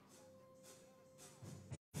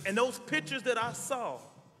 And those pictures that I saw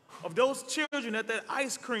of those children at that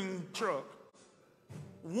ice cream truck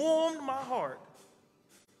warmed my heart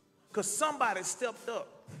because somebody stepped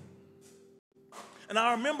up. And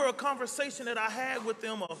I remember a conversation that I had with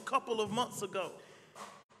them a couple of months ago.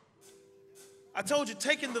 I told you,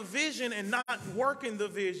 taking the vision and not working the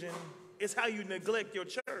vision is how you neglect your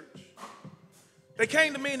church. They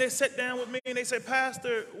came to me and they sat down with me and they said,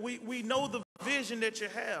 Pastor, we know the vision that you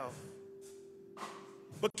have,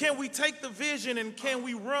 but can we take the vision and can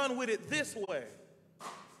we run with it this way?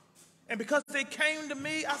 And because they came to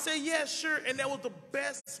me, I said, yeah, sure. And that was the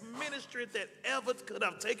best ministry that ever could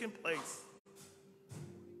have taken place,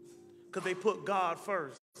 because they put God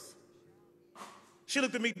first. She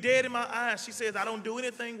looked at me dead in my eyes. She says, I don't do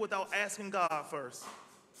anything without asking God first.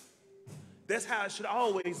 That's how it should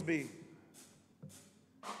always be.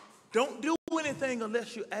 Don't do anything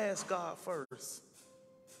unless you ask God first.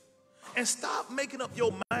 And stop making up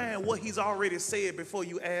your mind what he's already said before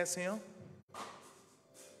you ask him.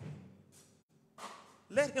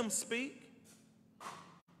 Let him speak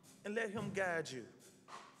and let him guide you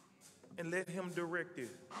and let him direct you.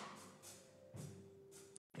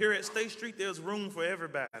 Here at State Street, there's room for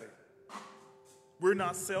everybody. We're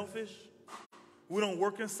not selfish. We don't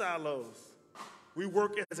work in silos. We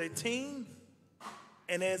work as a team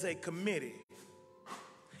and as a committee.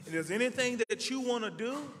 If there's anything that you want to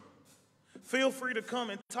do, feel free to come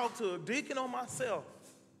and talk to a deacon or myself.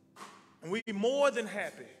 And we'd be more than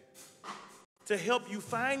happy to help you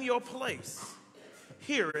find your place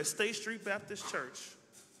here at State Street Baptist Church.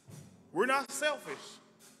 We're not selfish.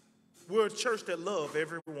 We're a church that loves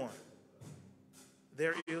everyone.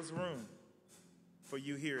 There is room for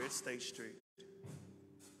you here at State Street.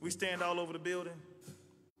 We stand all over the building.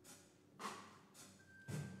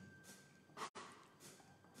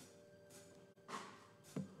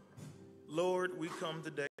 Lord, we come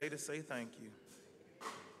today to say thank you.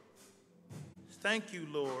 Thank you,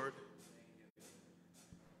 Lord.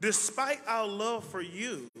 Despite our love for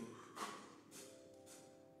you,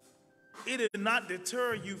 it did not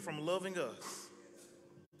deter you from loving us.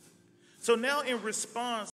 So now, in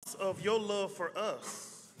response of your love for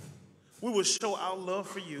us, we will show our love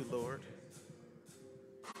for you, Lord.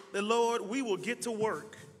 That, Lord, we will get to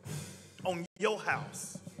work on your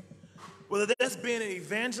house. Whether that's being an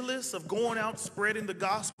evangelist of going out spreading the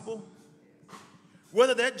gospel,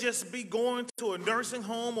 whether that just be going to a nursing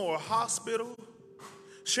home or a hospital,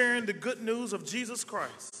 sharing the good news of Jesus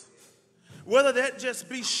Christ, whether that just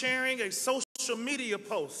be sharing a social media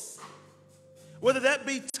post, whether that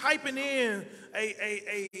be typing in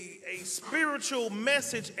a spiritual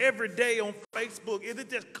message every day on Facebook, is it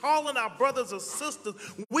just calling our brothers or sisters,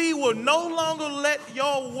 we will no longer let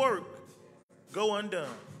your work go undone.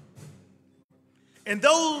 And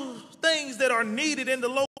those things that are needed in the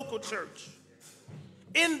local church,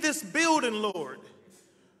 in this building, Lord,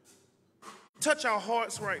 touch our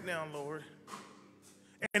hearts right now, Lord,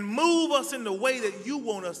 and move us in the way that you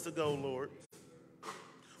want us to go, Lord.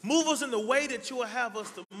 Move us in the way that you will have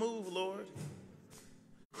us to move, Lord.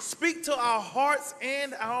 Speak to our hearts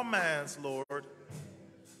and our minds, Lord,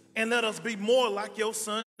 and let us be more like your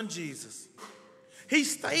son, Jesus. He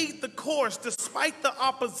stayed the course despite the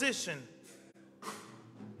opposition,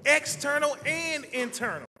 external and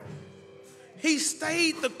internal. He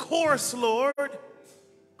stayed the course, Lord,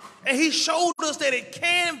 and he showed us that it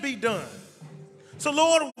can be done. So,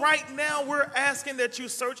 Lord, right now we're asking that you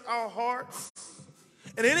search our hearts.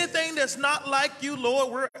 And anything that's not like you,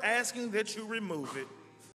 Lord, we're asking that you remove it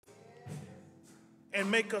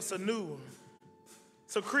and make us anew,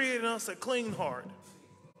 So create in us a clean heart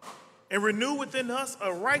and renew within us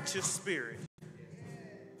a righteous spirit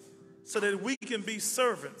so that we can be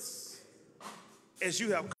servants as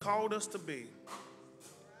you have called us to be.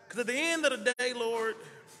 Because at the end of the day, Lord,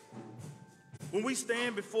 when we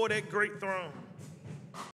stand before that great throne,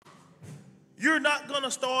 you're not going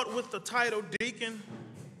to start with the title deacon,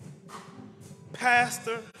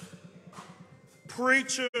 pastor,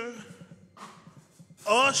 preacher,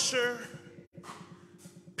 usher,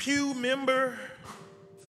 pew member,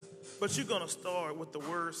 but you're going to start with the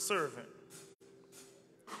word servant.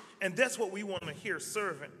 And that's what we want to hear,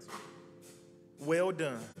 servant. Well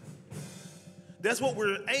done. That's what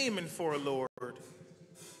we're aiming for, Lord.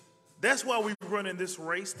 That's why we run in this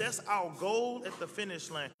race. That's our goal at the finish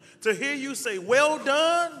line. To hear you say, well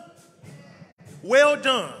done,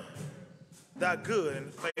 thy good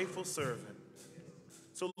and faithful servant.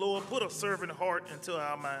 So, Lord, put a servant heart into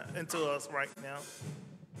our mind, into us right now,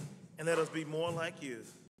 and let us be more like you.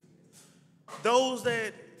 Those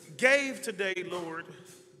that gave today, Lord,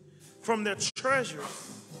 from their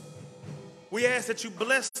treasures, we ask that you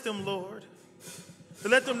bless them, Lord, to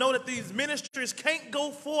let them know that these ministries can't go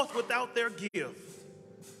forth without their gift.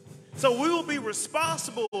 So we will be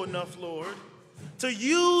responsible enough, Lord, to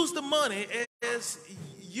use the money as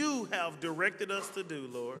you have directed us to do,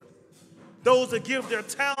 Lord. Those that give their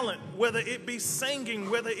talent, whether it be singing,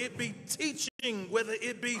 whether it be teaching, whether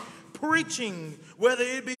it be preaching, whether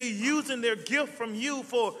it be using their gift from you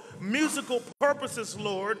for musical purposes,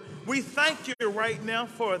 Lord, we thank you right now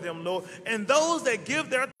for them, Lord. And those that give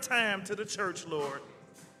their time to the church, Lord,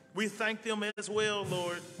 we thank them as well,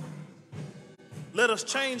 Lord. Let us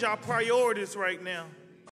change our priorities right now.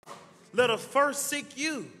 Let us first seek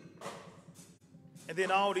you, and then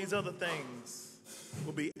all these other things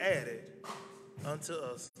will be added unto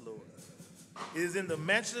us, Lord. It is in the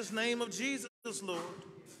matchless name of Jesus, Lord,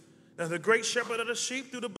 that the great shepherd of the sheep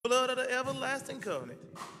through the blood of the everlasting covenant.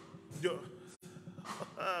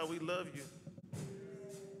 We love you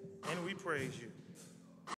and we praise you.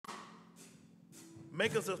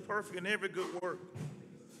 Make us as perfect in every good work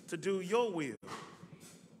to do your will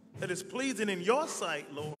that is pleasing in your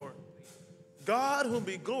sight, Lord. God whom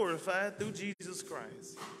be glorified through Jesus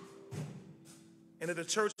Christ. And that the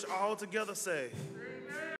church all together say,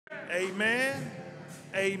 amen,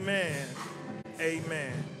 amen,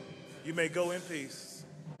 amen. You may go in peace.